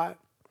chapter 5.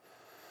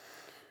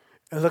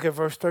 And look at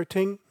verse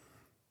 13.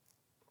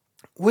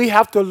 We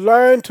have to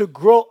learn to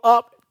grow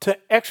up to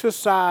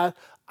exercise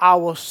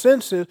our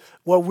senses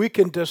where we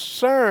can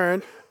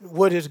discern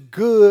what is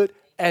good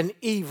and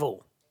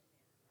evil.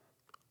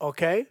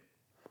 Okay?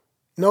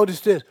 Notice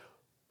this.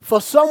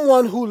 For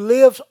someone who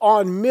lives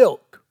on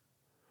milk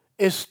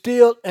is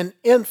still an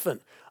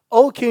infant.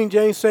 Old King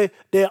James say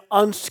they're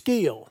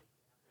unskilled.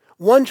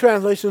 One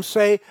translation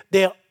say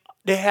they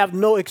have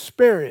no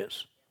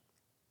experience.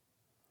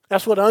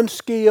 That's what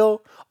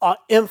unskilled or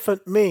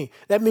infant mean.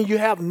 That means you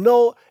have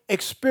no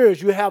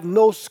experience. You have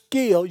no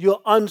skill.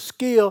 You're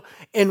unskilled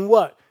in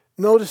what?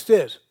 Notice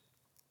this.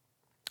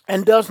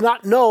 And does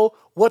not know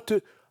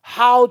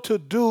how to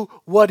do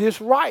what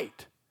is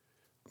right.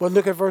 But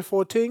look at verse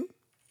 14.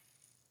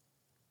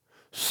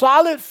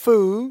 Solid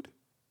food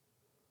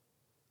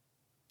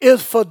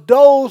is for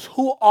those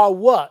who are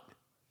what?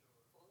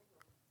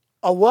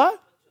 Are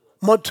what?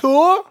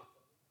 Mature.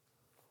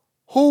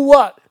 Who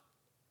what?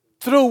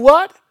 Through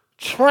what?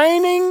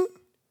 Training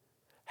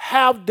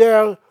have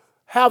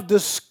the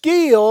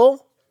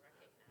skill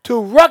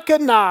to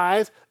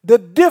recognize the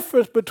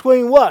difference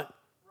between what?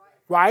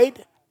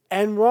 Right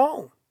and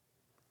wrong.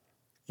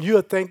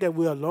 You'll think that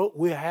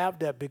we have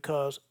that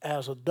because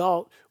as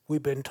adults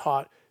we've been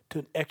taught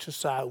to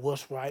exercise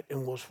what's right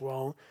and what's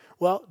wrong.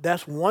 Well,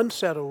 that's one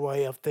set of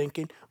way of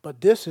thinking,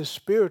 but this is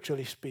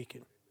spiritually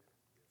speaking.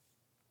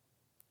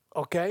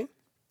 Okay?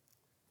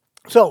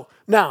 So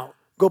now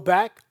go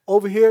back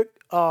over here.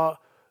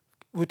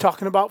 We're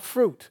talking about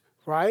fruit,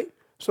 right?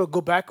 So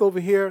go back over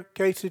here,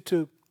 Casey,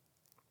 to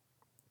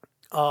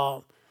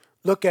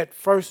look at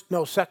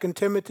 2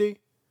 Timothy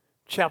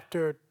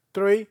chapter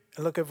 3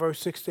 and look at verse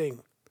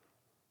 16.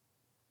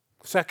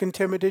 2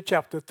 Timothy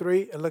chapter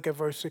 3 and look at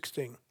verse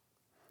 16.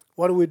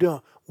 What are we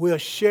doing? We are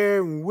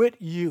sharing with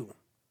you.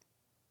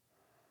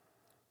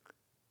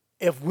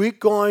 If we're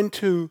going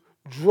to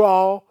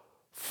draw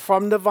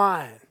from the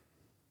vine,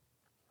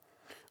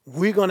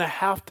 we're going to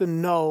have to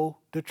know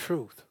the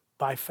truth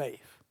by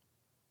faith.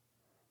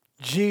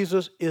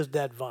 Jesus is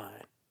that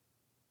vine.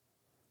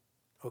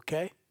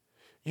 Okay?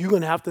 You're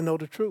going to have to know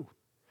the truth.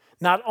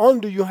 Not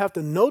only do you have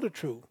to know the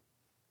truth,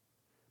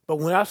 but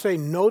when I say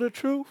know the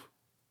truth,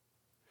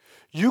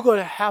 you're going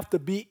to have to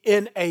be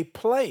in a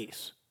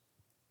place.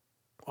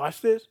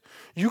 Watch this.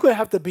 You're going to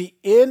have to be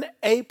in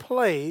a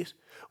place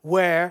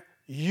where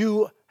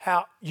you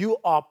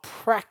are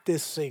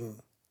practicing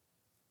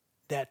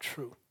that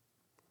truth.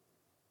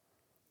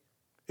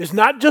 It's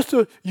not just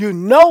you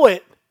know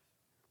it,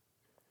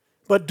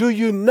 but do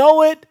you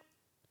know it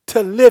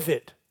to live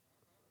it?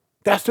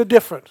 That's the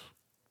difference.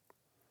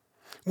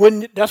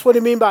 That's what I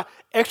mean by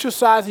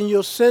exercising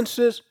your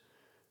senses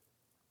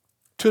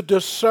to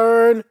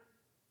discern,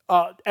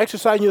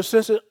 exercising your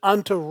senses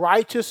unto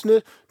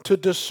righteousness to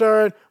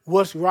discern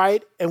what's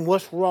right and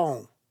what's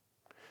wrong.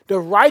 The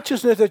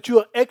righteousness that you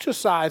are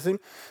exercising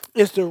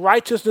is the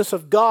righteousness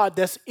of God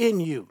that's in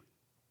you.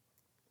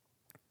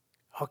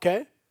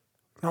 Okay?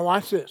 Now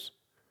watch this.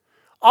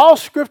 All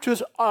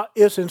scriptures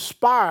is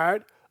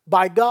inspired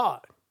by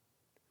God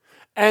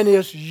and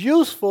is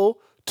useful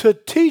to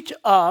teach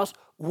us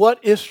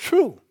what is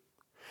true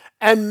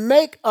and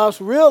make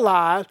us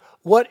realize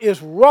what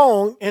is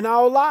wrong in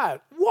our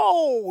lives.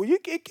 Whoa,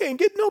 it can't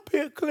get no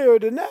clearer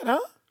than that, huh?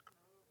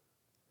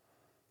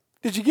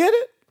 Did you get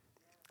it?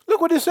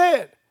 Look what it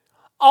said.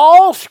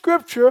 All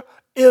scripture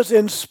is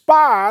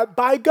inspired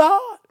by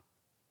God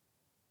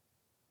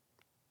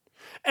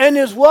and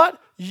is what?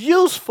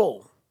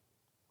 Useful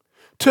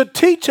to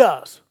teach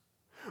us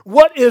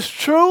what is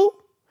true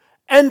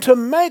and to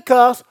make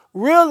us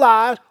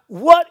realize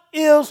what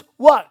is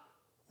what?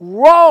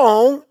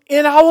 Wrong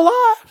in our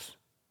lives.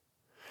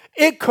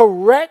 It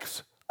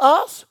corrects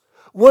us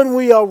when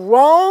we are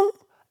wrong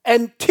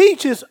and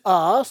teaches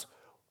us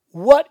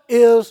what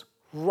is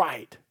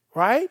right.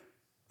 Right?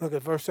 Look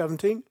at verse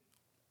 17.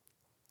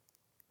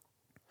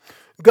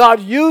 God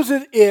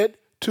uses it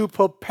to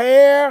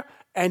prepare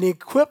and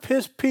equip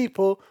his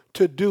people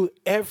to do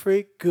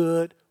every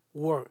good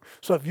work.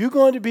 So if you're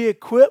going to be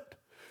equipped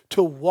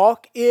to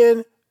walk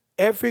in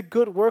every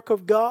good work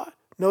of God,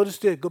 notice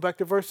this. Go back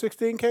to verse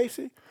 16,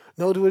 Casey.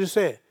 Notice what it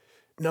said.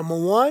 Number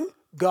one,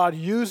 God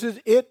uses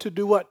it to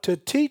do what? To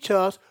teach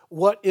us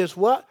what is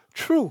what?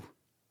 truth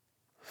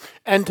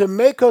and to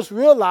make us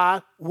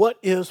realize what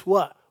is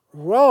what?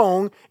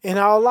 Wrong in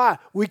our life.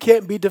 We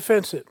can't be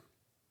defensive.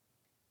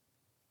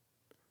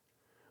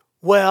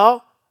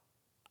 Well,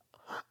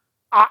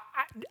 I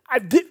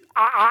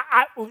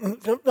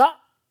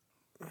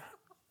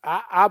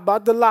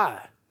about to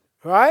lie,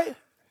 right?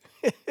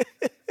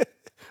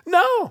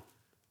 No.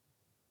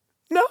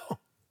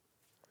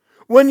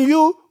 When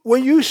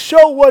you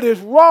show what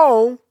is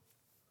wrong,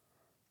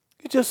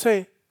 you just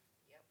say,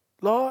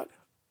 Lord,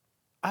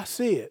 I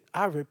see it.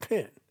 I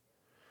repent.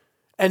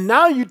 And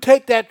now you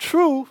take that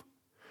truth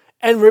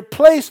and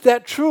replace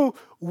that truth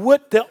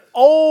with the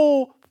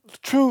old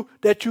truth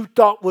that you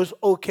thought was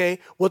okay,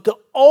 with the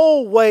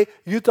old way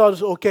you thought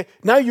was okay.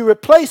 Now you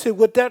replace it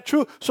with that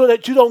truth so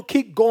that you don't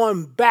keep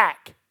going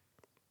back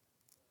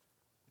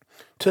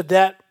to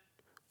that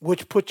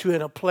which put you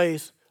in a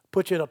place,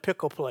 put you in a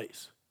pickle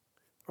place,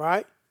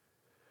 right?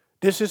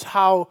 This is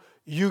how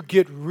you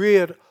get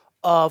rid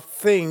of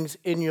things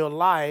in your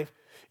life.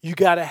 You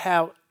got to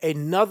have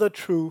another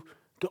truth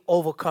to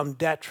overcome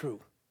that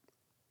truth.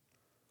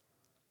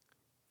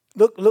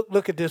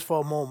 Look at this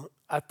for a moment.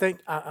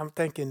 I'm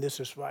thinking this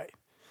is right.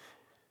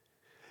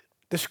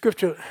 The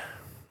scripture,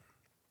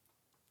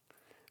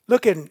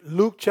 look in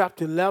Luke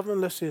chapter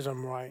 11. Let's see if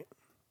I'm right.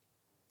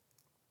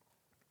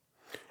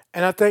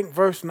 And I think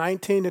verse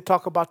 19, they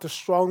talk about the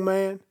strong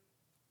man.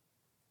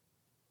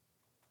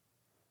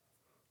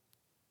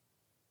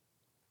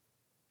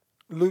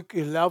 Luke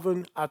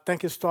 11, I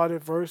think it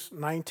started verse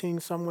 19,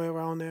 somewhere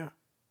around there.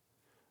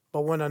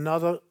 But when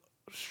another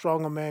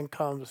stronger man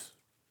comes,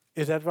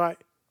 is that right?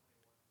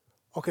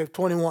 Okay,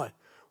 21.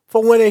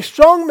 For when a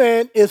strong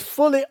man is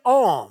fully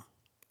armed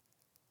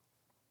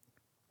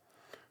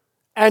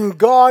and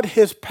guard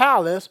his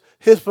palace,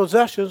 his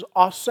possessions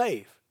are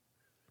safe.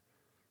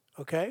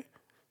 Okay?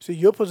 See,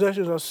 your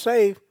possessions are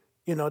safe.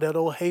 You know, that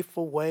old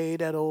hateful way,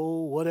 that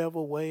old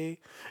whatever way.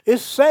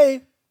 It's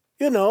safe,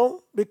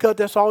 because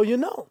that's all you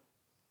know.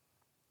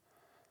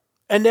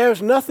 And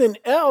there's nothing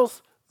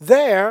else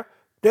there.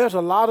 There's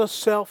a lot of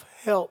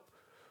self-help,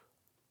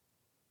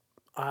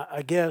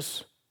 I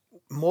guess,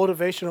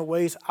 motivational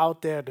ways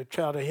out there to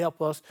try to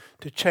help us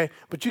to change.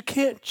 But you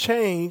can't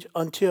change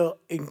until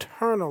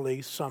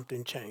internally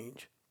something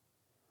change.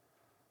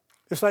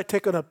 It's like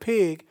taking a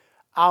pig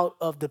out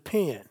of the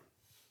pen.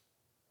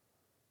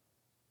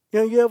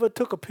 You ever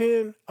took a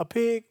pig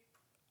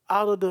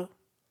out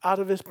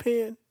of his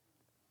pen?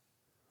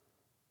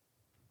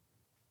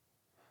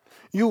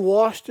 You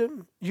washed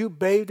him, you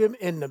bathed him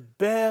in the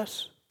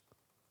best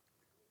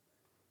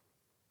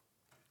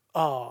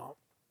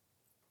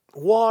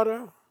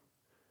water.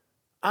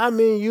 I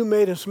mean, you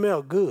made him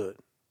smell good,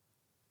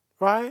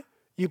 right?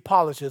 You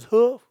polished his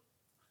hoof,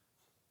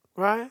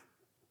 right?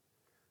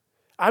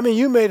 I mean,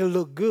 you made him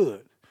look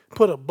good.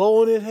 Put a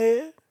bow on his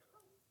head.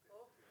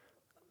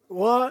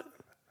 What?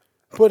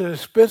 Put an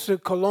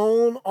expensive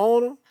cologne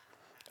on him.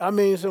 I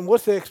mean,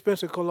 what's the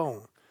expensive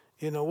cologne?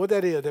 What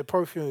that is, that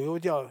perfume.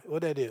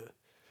 What that is?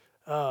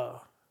 I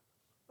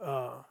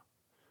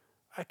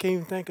can't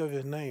even think of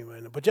his name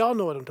right now. But y'all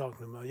know what I'm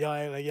talking about. Y'all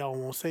act like y'all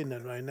won't say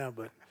nothing right now,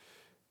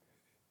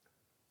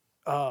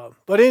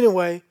 but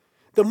anyway,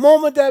 the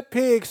moment that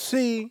pig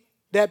see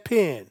that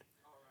pen,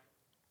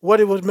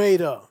 what it was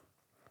made of,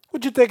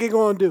 what you think it's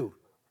going to do?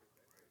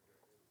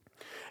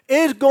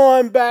 It's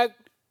going back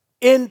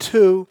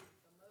into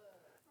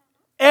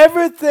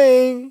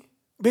everything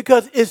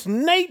because its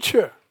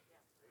nature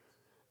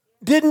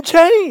didn't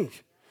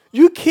change.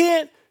 You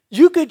can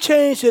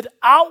change it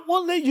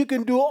outwardly. You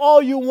can do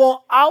all you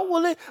want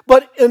outwardly,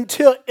 but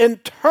until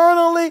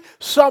internally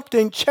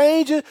something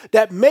changes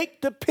that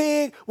make the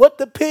pig what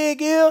the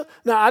pig is.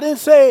 Now, I didn't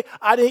say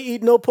I didn't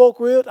eat no pork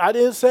ribs. I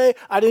didn't say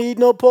I didn't eat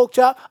no pork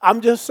chop.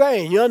 I'm just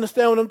saying, you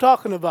understand what I'm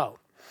talking about.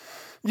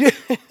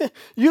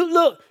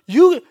 That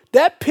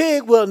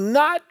pig will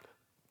not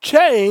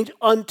change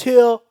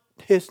until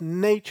his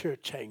nature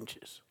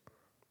changes.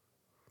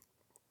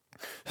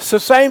 It's the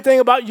same thing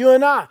about you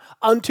and I.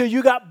 Until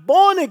you got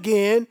born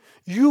again,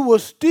 you will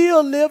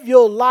still live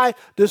your life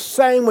the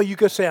same way. You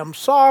could say, I'm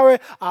sorry,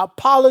 I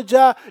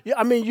apologize.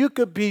 I mean, you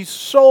could be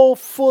so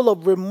full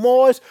of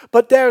remorse,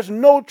 but there's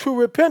no true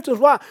repentance.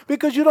 Why?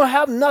 Because you don't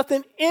have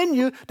nothing in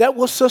you that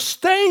will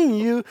sustain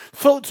you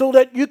so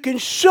that you can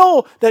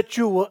show that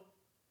you were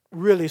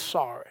really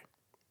sorry.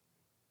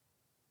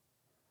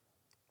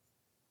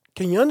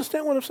 Can you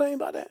understand what I'm saying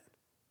about that?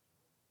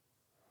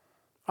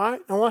 All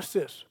right, now watch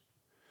this.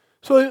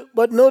 So,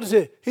 but notice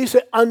it. He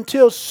said,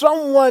 until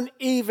someone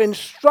even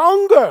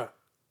stronger.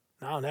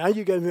 Now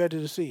you're getting ready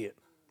to see it.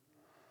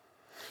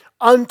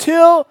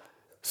 Until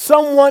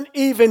someone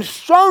even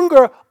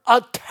stronger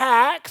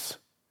attacks,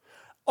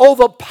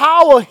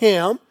 overpower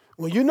him.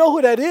 Well, you know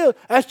who that is.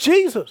 That's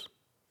Jesus.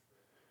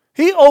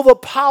 He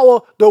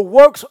overpowered the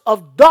works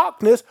of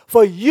darkness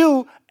for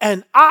you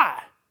and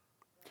I.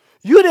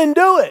 You didn't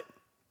do it.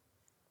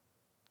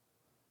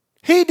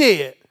 He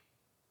did.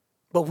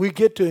 But we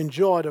get to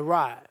enjoy the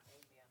ride.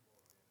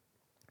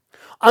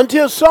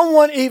 Until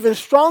someone even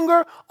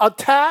stronger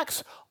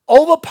attacks,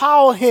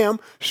 overpower him,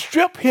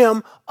 strip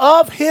him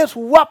of his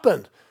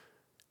weapons.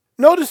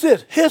 Notice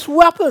this, his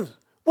weapons.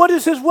 What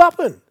is his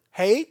weapon?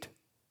 Hate?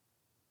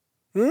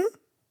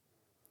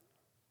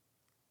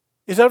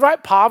 Is that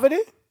right? Poverty?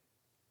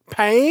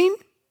 Pain?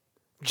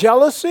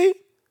 Jealousy?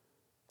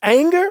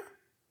 Anger?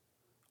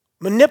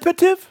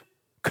 Manipulative?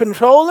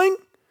 Controlling?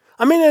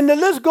 I mean, and the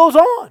list goes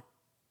on.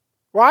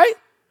 Right?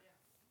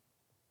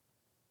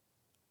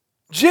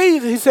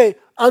 Jesus, he said,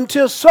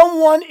 until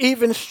someone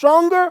even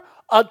stronger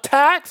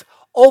attacks,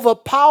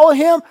 overpower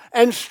him,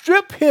 and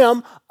strip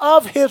him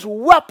of his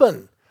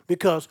weapon.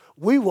 Because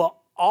we will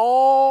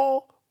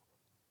all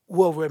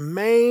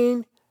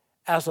remain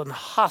as an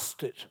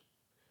hostage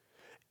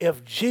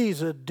if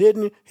Jesus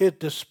didn't,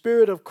 the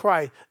Spirit of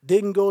Christ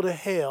didn't go to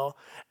hell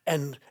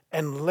and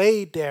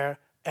lay there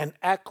and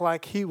act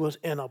like he was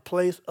in a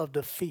place of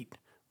defeat.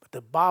 But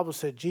the Bible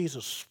said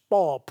Jesus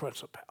spoiled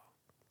principalities.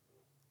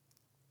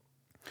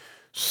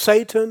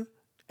 Satan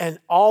and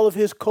all of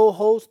his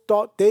co-hosts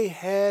thought they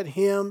had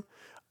him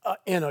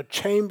in a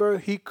chamber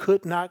he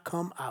could not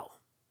come out.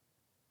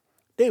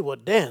 They were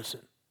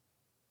dancing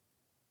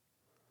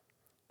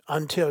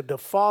until the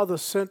Father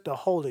sent the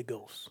Holy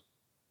Ghost.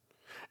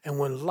 And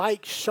when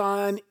light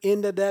shine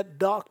into that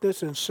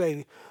darkness and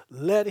say,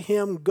 let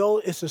him go,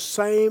 it's the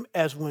same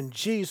as when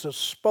Jesus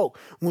spoke.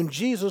 When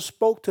Jesus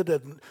spoke to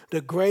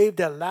the grave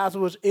that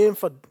Lazarus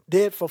was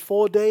dead for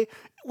 4 days,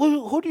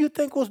 who do you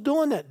think was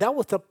doing that? That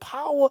was the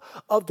power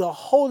of the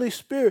Holy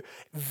Spirit,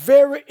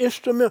 very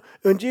instrumental.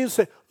 And Jesus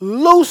said,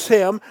 loose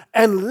him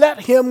and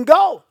let him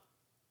go.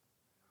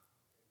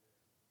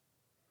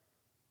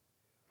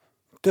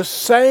 The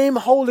same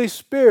Holy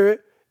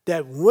Spirit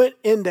that went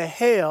into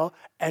hell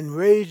and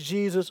raised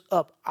Jesus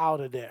up out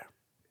of there.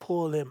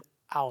 Pull him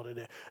out of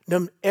there.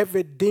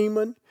 Every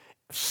demon,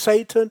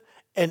 Satan,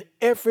 and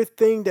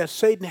everything that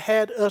Satan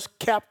had us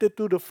captive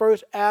through the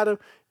first Adam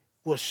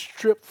was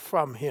stripped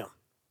from him.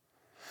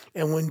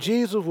 And when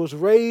Jesus was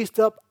raised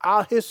up,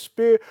 his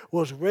spirit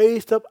was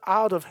raised up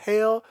out of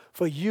hell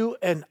for you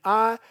and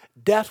I,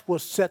 that's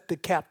what set the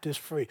captives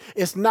free.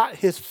 It's not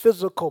his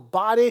physical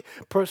body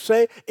per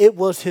se, it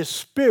was his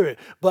spirit.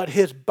 But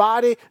his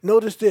body,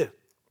 notice this,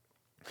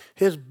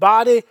 his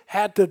body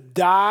had to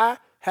die.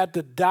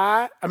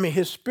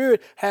 His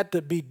spirit had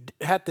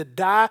to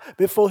die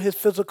before his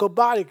physical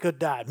body could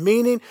die.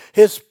 Meaning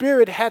his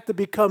spirit had to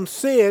become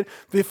sin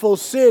before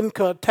sin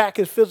could attack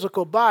his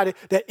physical body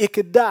that it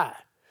could die.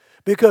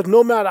 Because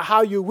no matter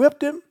how you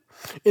whipped him,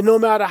 and no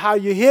matter how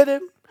you hit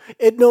him,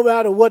 no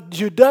matter what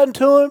you done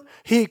to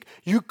him,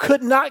 you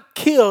could not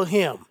kill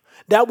him.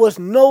 That was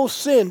no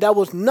sin. That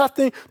was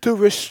nothing to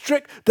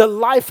restrict the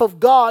life of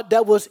God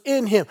that was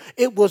in him.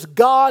 It was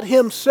God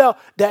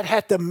himself that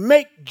had to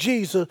make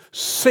Jesus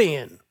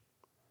sin.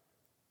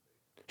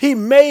 He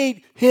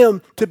made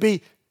him to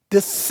be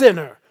the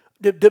sinner,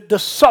 the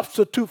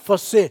substitute for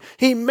sin.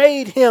 He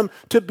made him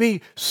to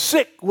be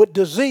sick with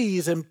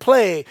disease and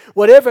plague,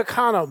 whatever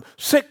kind of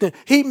sickness.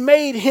 He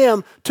made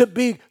him to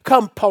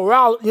become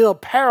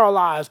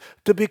paralyzed,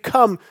 to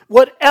become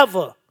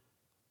whatever,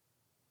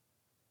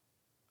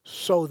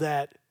 so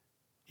that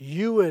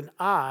you and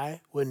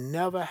I would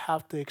never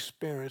have to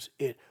experience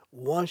it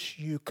once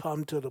you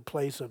come to the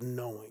place of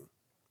knowing.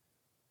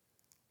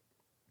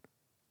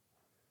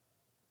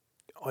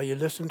 Are you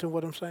listening to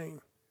what I'm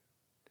saying?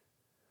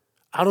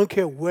 I don't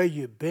care where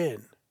you've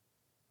been.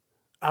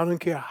 I don't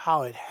care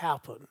how it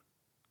happened.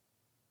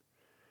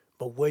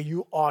 But where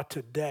you are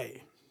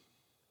today,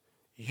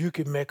 you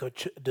can make a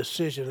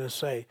decision and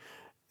say,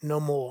 no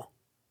more.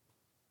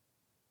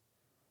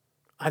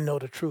 I know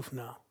the truth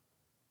now.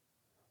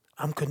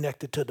 I'm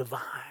connected to the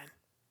vine.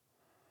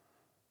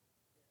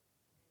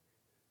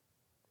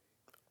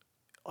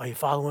 Are you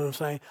following what I'm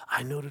saying?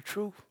 I know the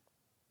truth.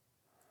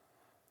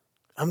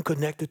 I'm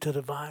connected to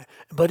the vine.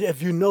 But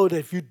if you know that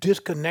if you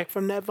disconnect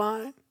from that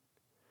vine,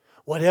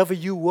 whatever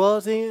you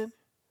was in,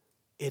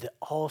 it'll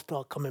all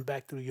start coming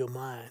back through your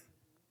mind.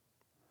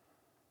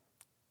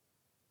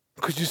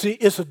 Because you see,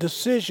 it's a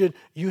decision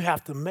you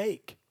have to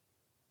make.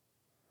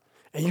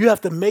 And you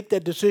have to make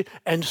that decision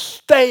and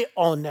stay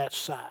on that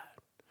side.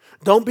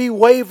 Don't be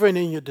wavering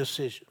in your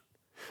decision.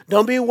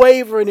 Don't be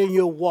wavering in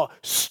your walk.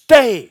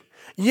 Stay.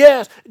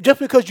 Yes, just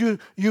because you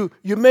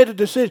made a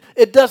decision,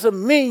 it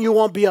doesn't mean you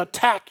won't be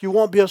attacked, you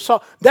won't be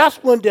assaulted. That's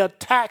when the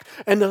attack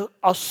and the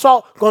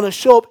assault going to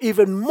show up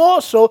even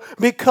more so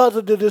because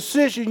of the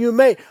decision you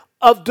made,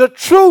 of the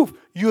truth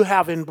you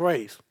have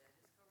embraced.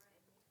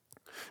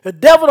 The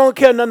devil don't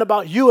care nothing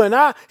about you and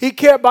I. He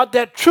care about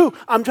that truth.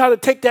 I'm trying to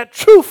take that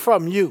truth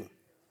from you.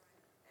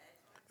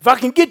 If I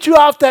can get you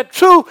off that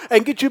truth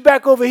and get you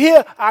back over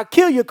here, I'll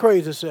kill your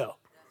crazy self.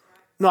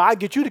 No, I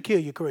get you to kill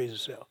your crazy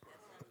self.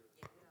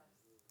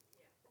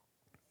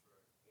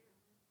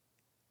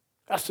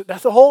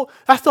 That's the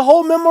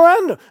whole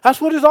memorandum.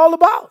 That's what it's all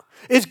about.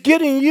 It's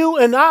getting you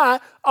and I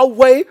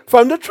away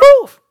from the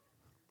truth.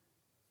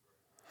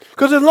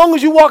 Because as long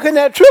as you walk in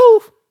that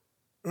truth,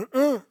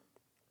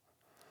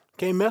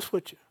 can't mess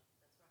with you.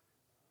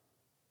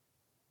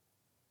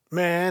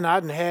 Man, I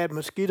done had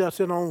mosquitoes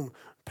sitting on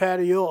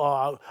patio,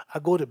 or I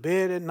go to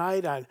bed at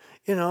night.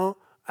 And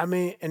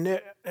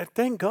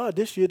thank God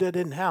this year that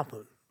didn't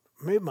happen.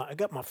 Maybe I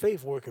got my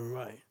faith working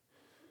right.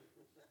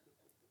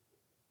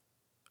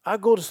 I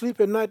go to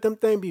sleep at night, them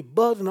things be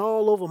buzzing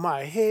all over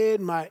my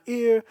head, my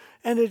ear,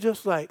 and it's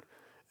just like,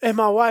 and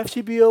my wife,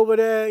 she be over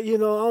there, I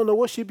don't know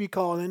what she be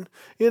calling,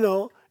 and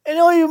don't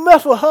even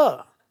mess with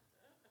her.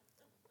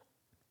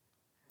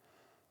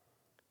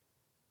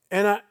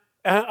 And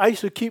I used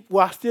to keep,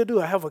 well, I still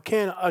do. I have a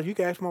can of, you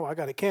can ask my wife, I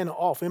got a can of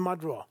off in my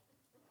drawer.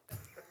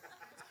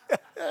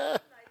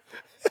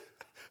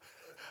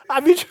 I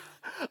be,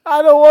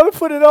 I don't want to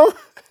put it on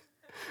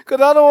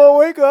because I don't want to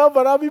wake her up,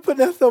 but I'll be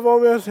putting that stuff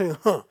on there and saying,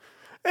 huh.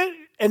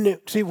 And then,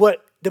 see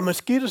what the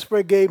mosquito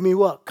spray gave me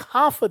what?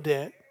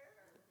 Confident.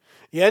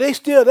 Yeah, they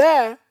still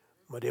there,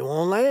 but they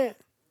won't land.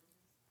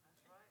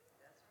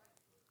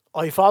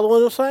 Are you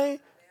following what I'm saying?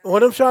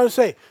 What I'm trying to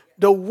say,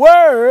 the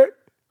word,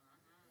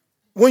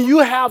 when you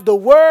have the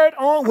word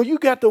on, when you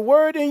got the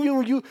word in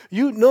you,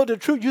 you know the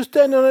truth, you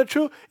stand on the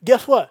truth,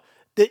 guess what?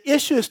 The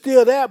issue is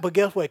still there, but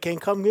guess what? It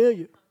can't come near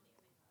you.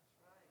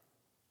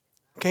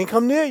 Can't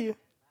come near you.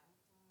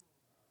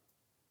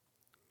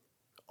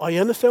 Are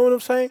you understand what I'm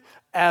saying?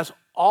 As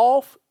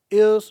off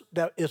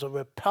that is a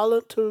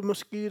repellent to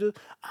mosquitoes,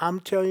 I'm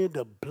telling you,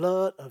 the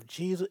blood of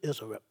Jesus is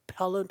a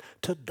repellent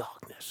to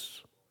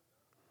darkness.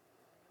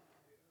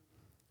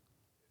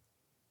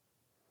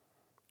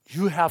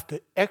 You have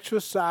to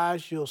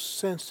exercise your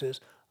senses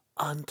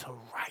unto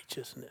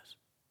righteousness.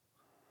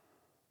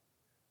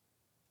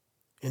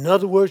 In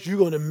other words, you're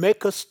going to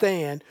make a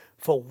stand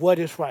for what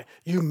is right.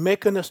 You're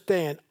making a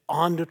stand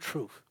on the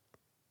truth.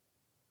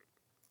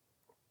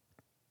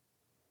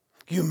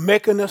 You're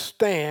making a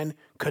stand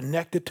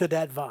connected to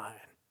that vine.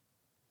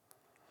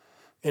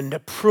 And the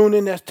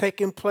pruning that's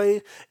taking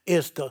place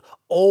is the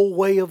old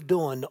way of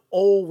doing, the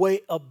old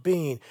way of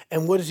being.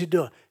 And what is he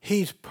doing?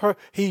 He's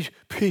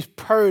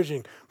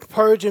purging.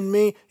 Purging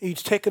means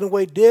he's taking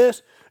away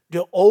this,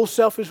 the old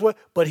selfish way,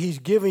 but he's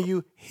giving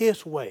you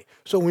his way.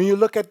 So when you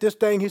look at this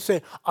thing, he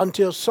said,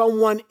 until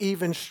someone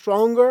even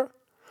stronger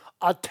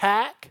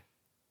attack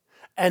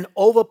and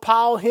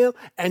overpower him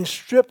and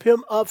strip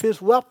him of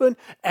his weapon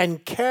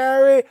and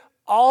carry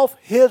off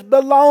his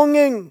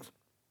belongings.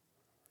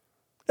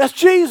 That's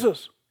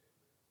Jesus.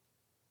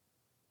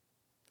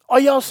 Are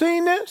y'all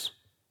seeing this?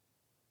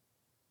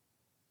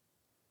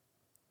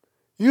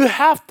 You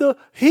have to,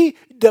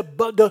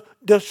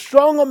 the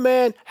stronger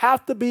man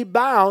have to be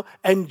bound,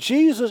 and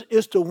Jesus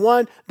is the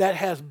one that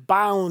has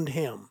bound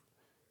him.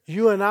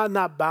 You and I are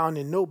not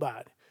bounding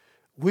nobody.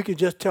 We can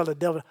just tell the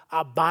devil,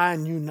 I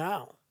bind you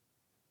now.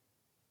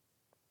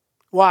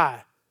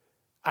 Why?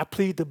 I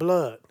plead the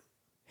blood.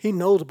 He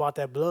knows about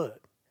that blood.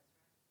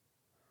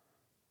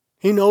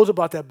 He knows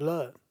about that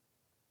blood.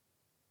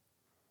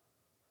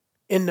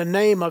 In the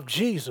name of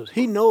Jesus.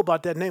 He knows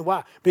about that name.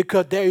 Why?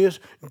 Because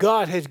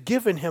God has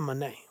given him a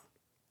name.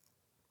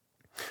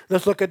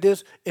 Let's look at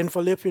this in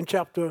Philippians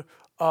chapter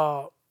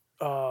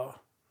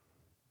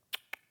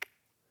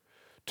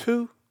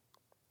 2,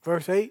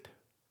 verse 8.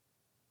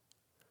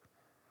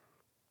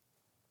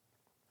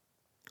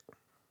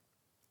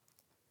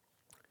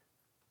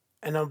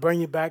 And I'll bring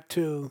you back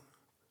to,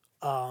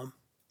 go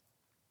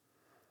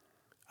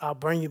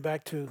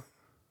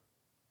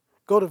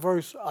to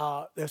verse,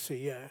 let's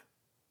see, yeah.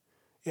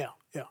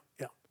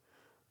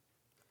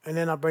 And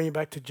then I'll bring you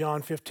back to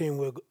John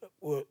 15.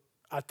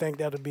 I think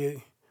that'll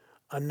be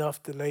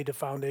enough to lay the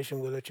foundation.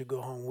 We'll let you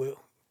go home.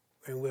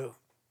 We'll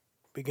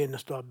begin to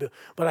start building.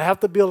 But I have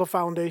to build a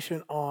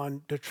foundation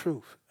on the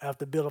truth. I have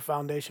to build a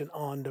foundation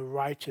on the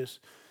righteousness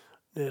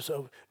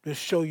of, to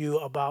show you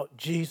about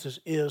Jesus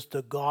is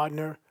the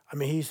gardener.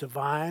 He's the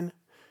vine.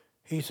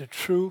 He's the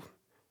truth.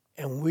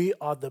 And we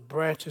are the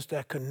branches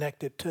that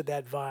connected to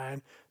that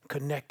vine,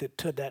 connected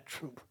to that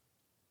truth.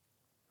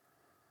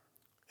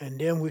 And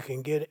then we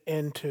can get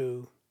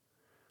into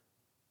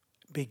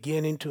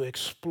beginning to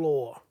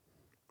explore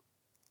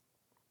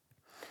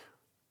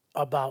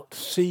about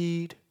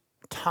seed,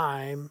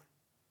 time,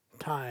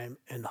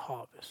 and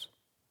harvest.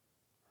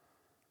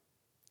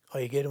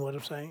 Are you getting what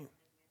I'm saying?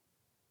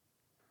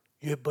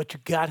 But you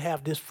got to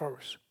have this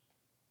first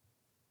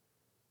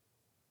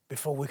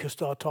before we can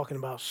start talking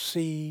about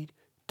seed,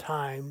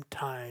 time,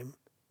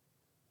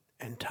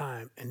 and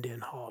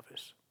then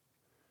harvest.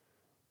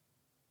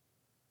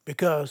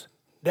 Because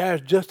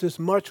there's just as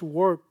much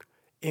work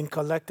in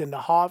collecting the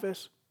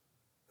harvest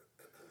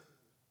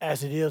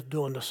as it is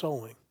doing the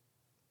sowing.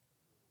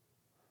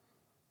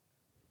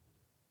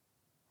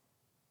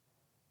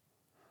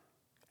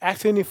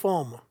 Ask any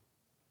farmer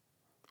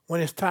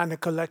when it's time to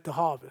collect the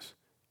harvest.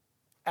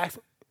 Ask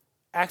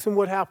them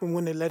what happened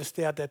when they let it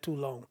stay out there too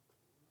long.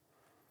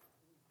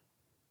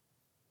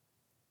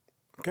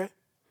 Okay?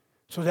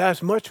 So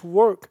there's much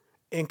work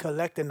in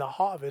collecting the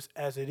harvest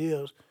as it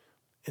is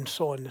in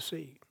sowing the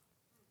seed.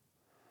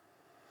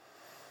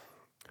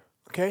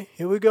 Okay,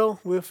 here we go.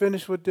 We'll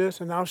finish with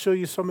this, and I'll show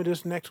you some of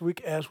this next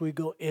week as we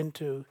go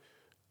into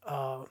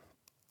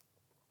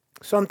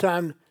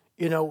sometime,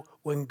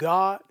 when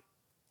God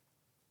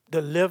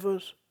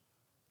delivers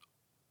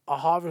a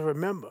harvest,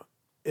 remember,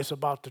 it's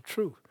about the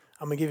truth.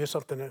 I'm going to give you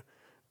something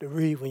to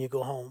read when you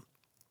go home.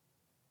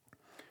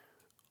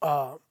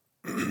 The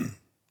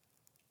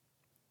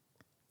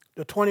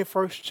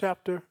 21st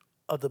chapter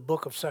of the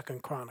book of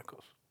 2nd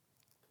Chronicles.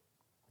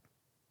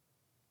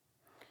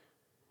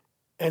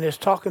 And it's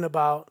talking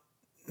about,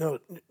 no,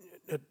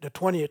 the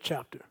 20th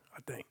chapter,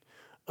 I think,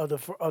 of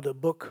the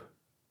book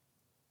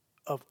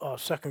of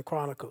 2nd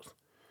Chronicles.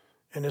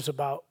 And it's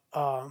about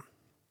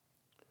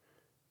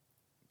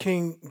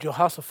King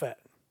Jehoshaphat,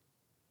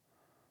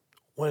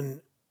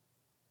 when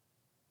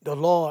the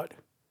Lord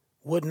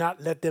would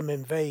not let them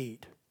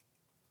invade.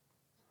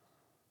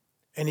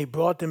 And he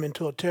brought them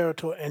into a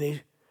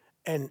territory,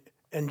 and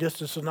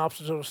just a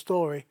synopsis of the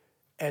story,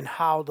 and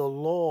how the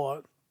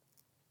Lord,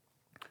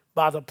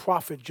 by the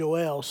prophet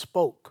Joel,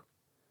 spoke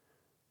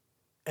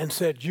and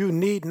said, you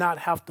need not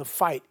have to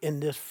fight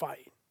in this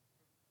fight.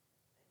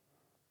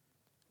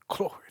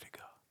 Glory to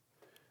God.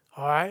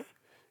 All right?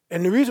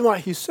 And the reason why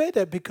he said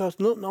that, because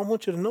I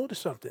want you to notice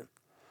something.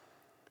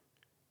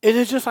 It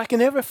is just like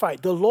in every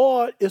fight. The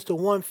Lord is the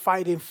one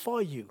fighting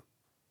for you.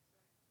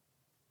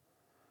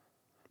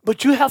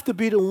 But you have to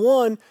be the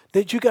one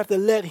that you got to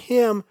let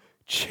him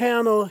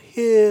channel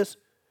his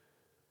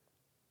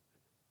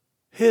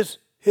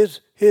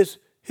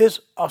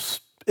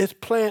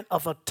plan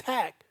of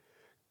attack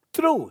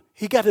through.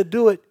 He got to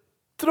do it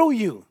through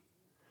you.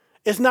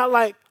 It's not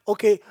like,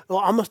 okay, well,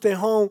 I'm going to stay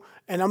home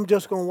and I'm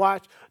just going to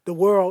watch the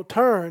world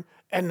turn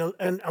and I'm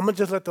going to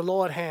just let the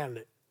Lord handle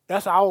it.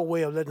 That's our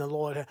way of letting the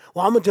Lord handle it.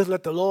 Well, I'm going to just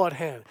let the Lord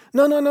handle it.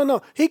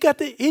 No.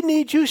 He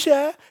needs you,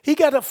 Shad. He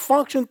got to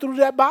function through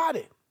that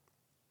body.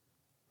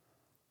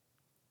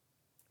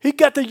 He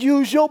got to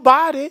use your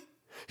body.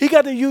 He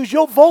got to use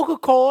your vocal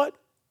cord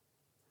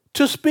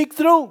to speak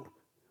through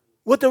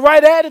with the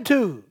right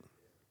attitude.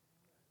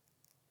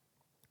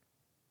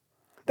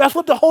 That's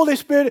what the Holy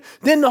Spirit,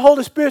 then the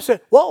Holy Spirit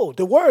said, whoa,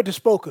 the word is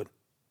spoken.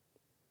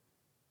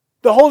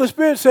 The Holy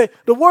Spirit said,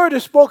 the word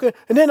is spoken,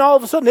 and then all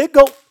of a sudden it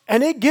goes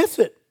and it gets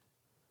it.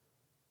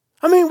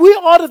 I mean, we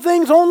order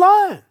things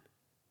online.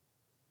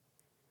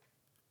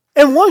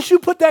 And once you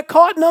put that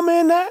card number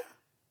in there,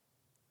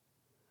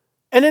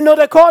 and they know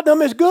that card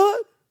number is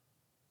good,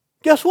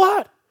 guess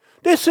what?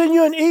 They send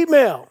you an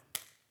email.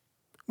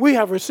 We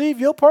have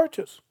received your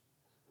purchase.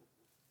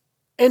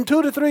 In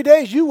 2 to 3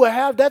 days, you will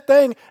have that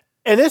thing,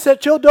 and it's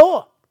at your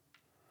door.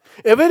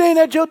 If it ain't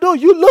at your door,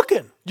 you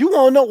looking. You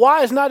want to know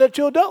why it's not at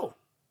your door.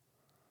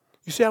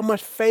 You see how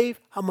much faith,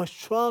 how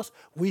much trust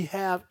we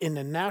have in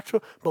the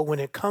natural, but when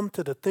it comes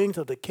to the things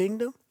of the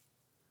kingdom,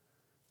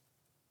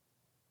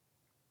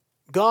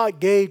 God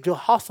gave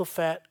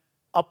Jehoshaphat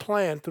a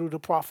plan through the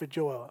prophet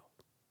Joel.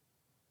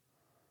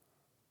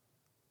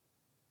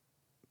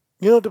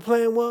 You know what the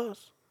plan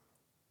was?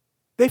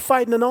 They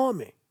fighting an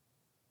army.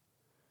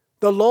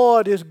 The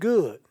Lord is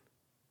good,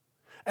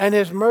 and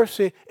his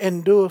mercy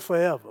endures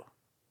forever.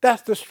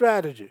 That's the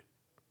strategy.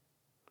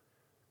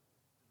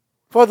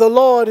 For the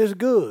Lord is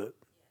good,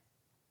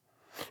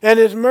 and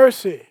his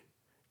mercy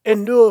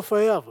endures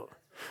forever.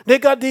 They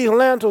got these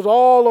lanterns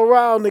all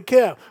around the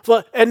camp,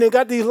 and they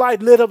got these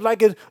lights lit up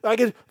like it's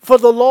for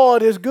the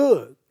Lord is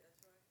good,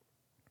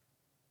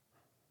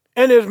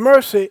 and his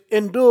mercy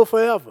endures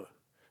forever.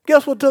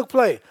 Guess what took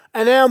place?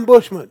 An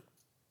ambushment.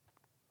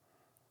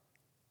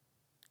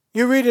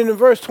 You read it in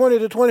verse 20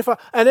 to 25.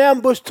 An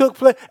ambush took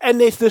place and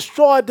they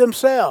destroyed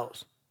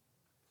themselves.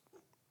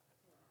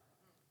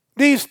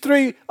 These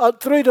 3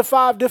 to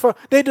 5 different,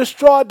 they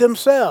destroyed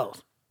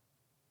themselves.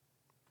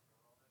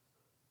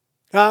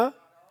 Huh?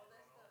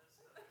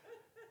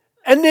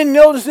 And then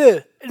notice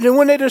this. And then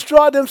when they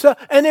destroyed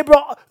themselves, and they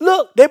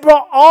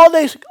brought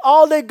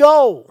all their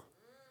gold.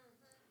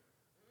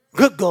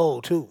 Good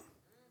gold too.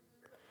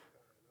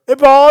 They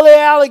brought all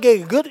their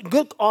alligators,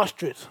 good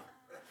ostrich.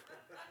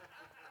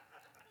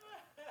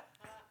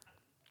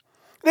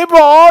 They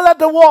brought all at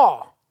the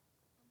wall.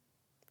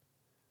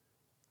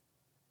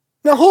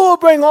 Now who will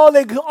bring all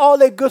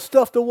their good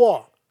stuff to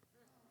war?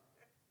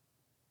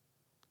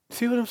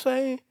 See what I'm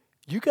saying?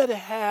 You got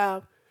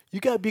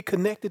to be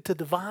connected to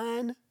the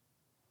vine,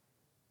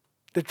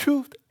 the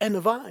truth and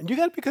the vine. You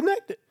got to be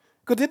connected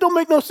because it don't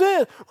make no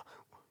sense.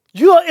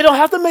 It don't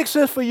have to make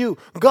sense for you.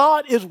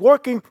 God is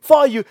working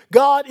for you.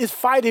 God is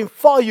fighting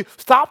for you.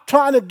 Stop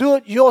trying to do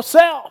it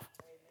yourself.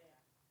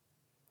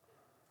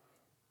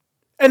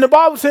 And the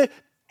Bible said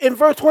in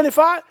verse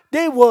 25,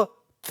 they were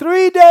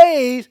 3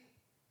 days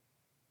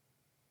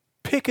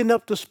picking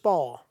up the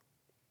spoil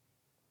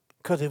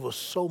because it was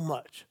so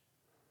much.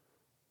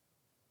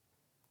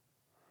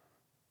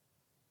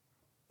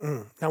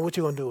 Now what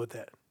you going to do with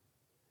that?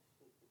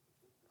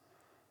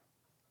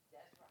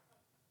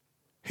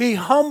 He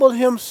humbled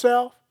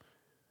himself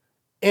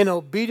in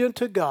obedience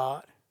to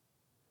God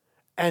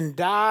and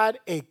died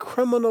a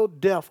criminal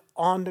death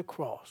on the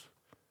cross.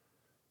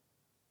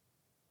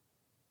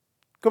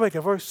 Go back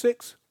to verse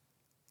 6.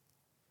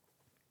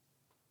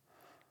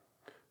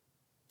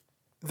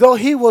 Though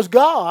he was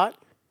God,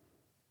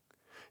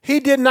 he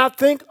did not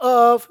think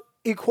of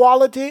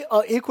equality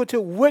or equity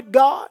with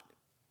God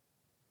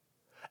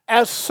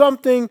as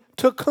something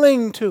to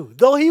cling to,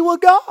 though he was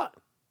God.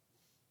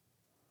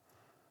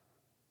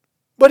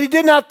 But he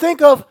did not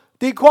think of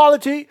the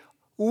equality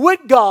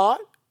with God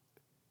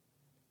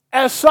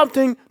as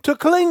something to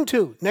cling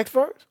to. Next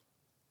verse.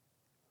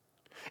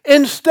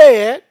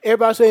 Instead,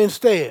 everybody say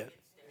instead.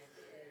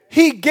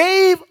 He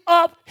gave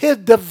up his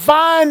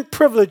divine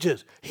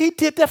privileges. He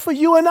did that for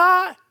you and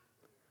I.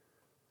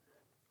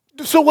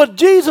 So what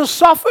Jesus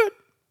suffered,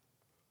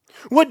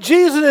 what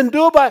Jesus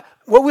endured by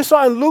what we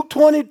saw in Luke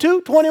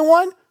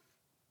 22:21,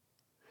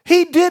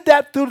 he did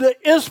that through the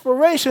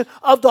inspiration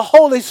of the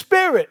Holy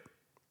Spirit.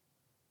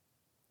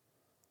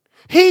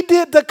 He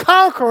did the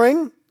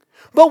conquering,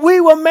 but we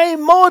were made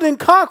more than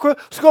conquerors.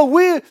 So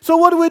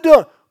what are we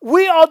doing?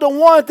 We are the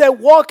ones that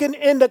walking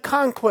in the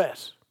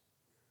conquest.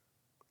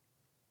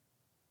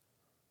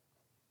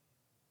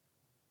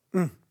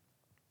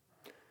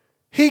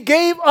 He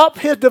gave up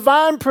his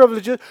divine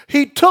privileges.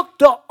 He took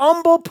the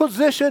humble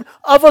position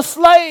of a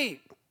slave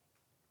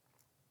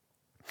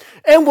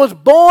and was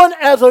born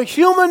as a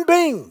human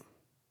being.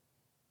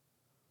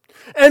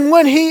 And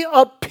when he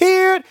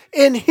appeared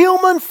in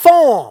human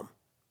form,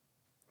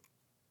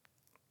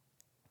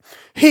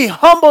 he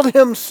humbled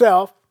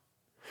himself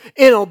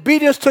in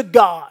obedience to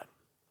God.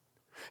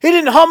 He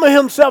didn't humble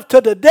himself to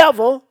the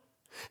devil.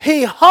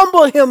 He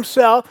humbled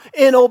himself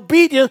in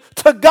obedience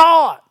to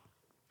God.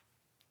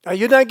 Now,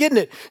 you're not getting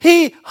it.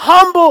 He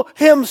humbled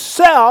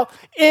himself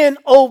in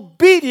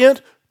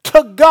obedience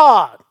to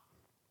God.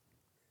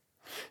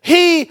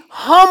 He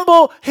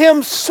humbled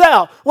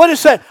himself. What did he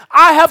say?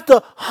 I have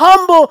to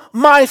humble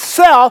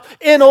myself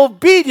in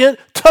obedience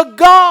to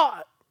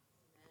God.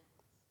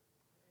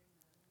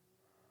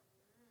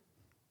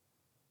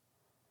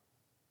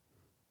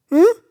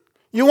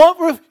 You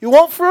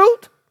want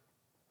fruit?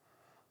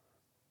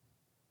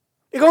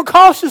 It's going to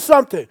cost you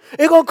something.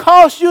 It's going to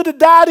cost you to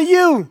die to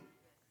you.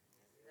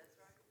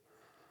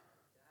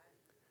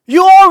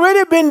 You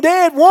already been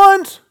dead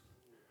once.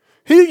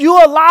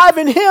 You're alive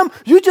in him.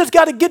 You just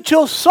got to get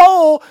your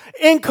soul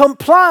in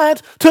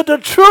compliance to the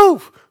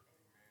truth.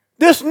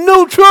 This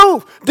new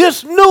truth,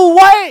 this new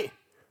way,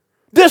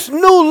 this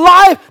new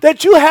life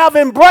that you have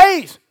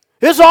embraced.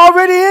 It's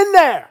already in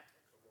there.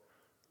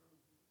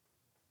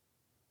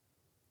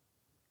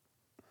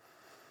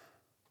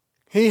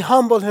 He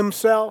humbled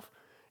himself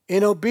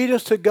in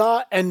obedience to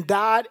God and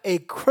died a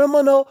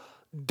criminal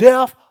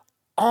death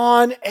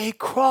on a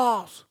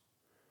cross.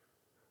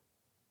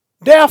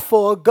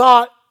 Therefore,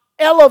 God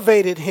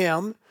elevated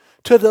him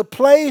to the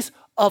place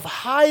of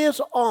highest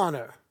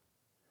honor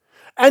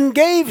and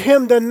gave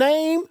him the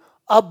name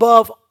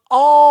above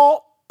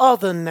all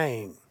other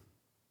name,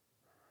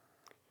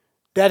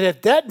 that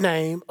at that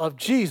name of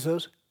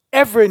Jesus,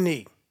 every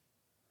knee,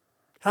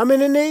 how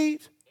many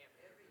knees?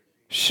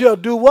 Shall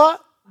do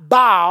what?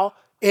 Bow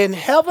in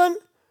heaven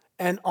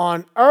and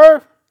on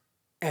earth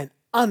and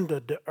under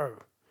the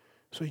earth.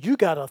 So you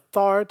got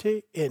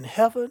authority in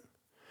heaven,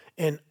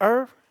 in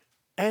earth,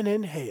 and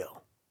in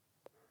hell.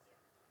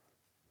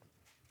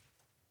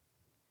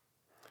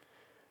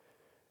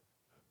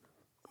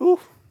 Ooh,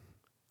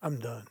 I'm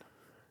done.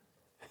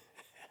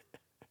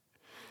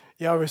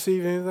 Y'all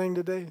receive anything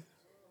today?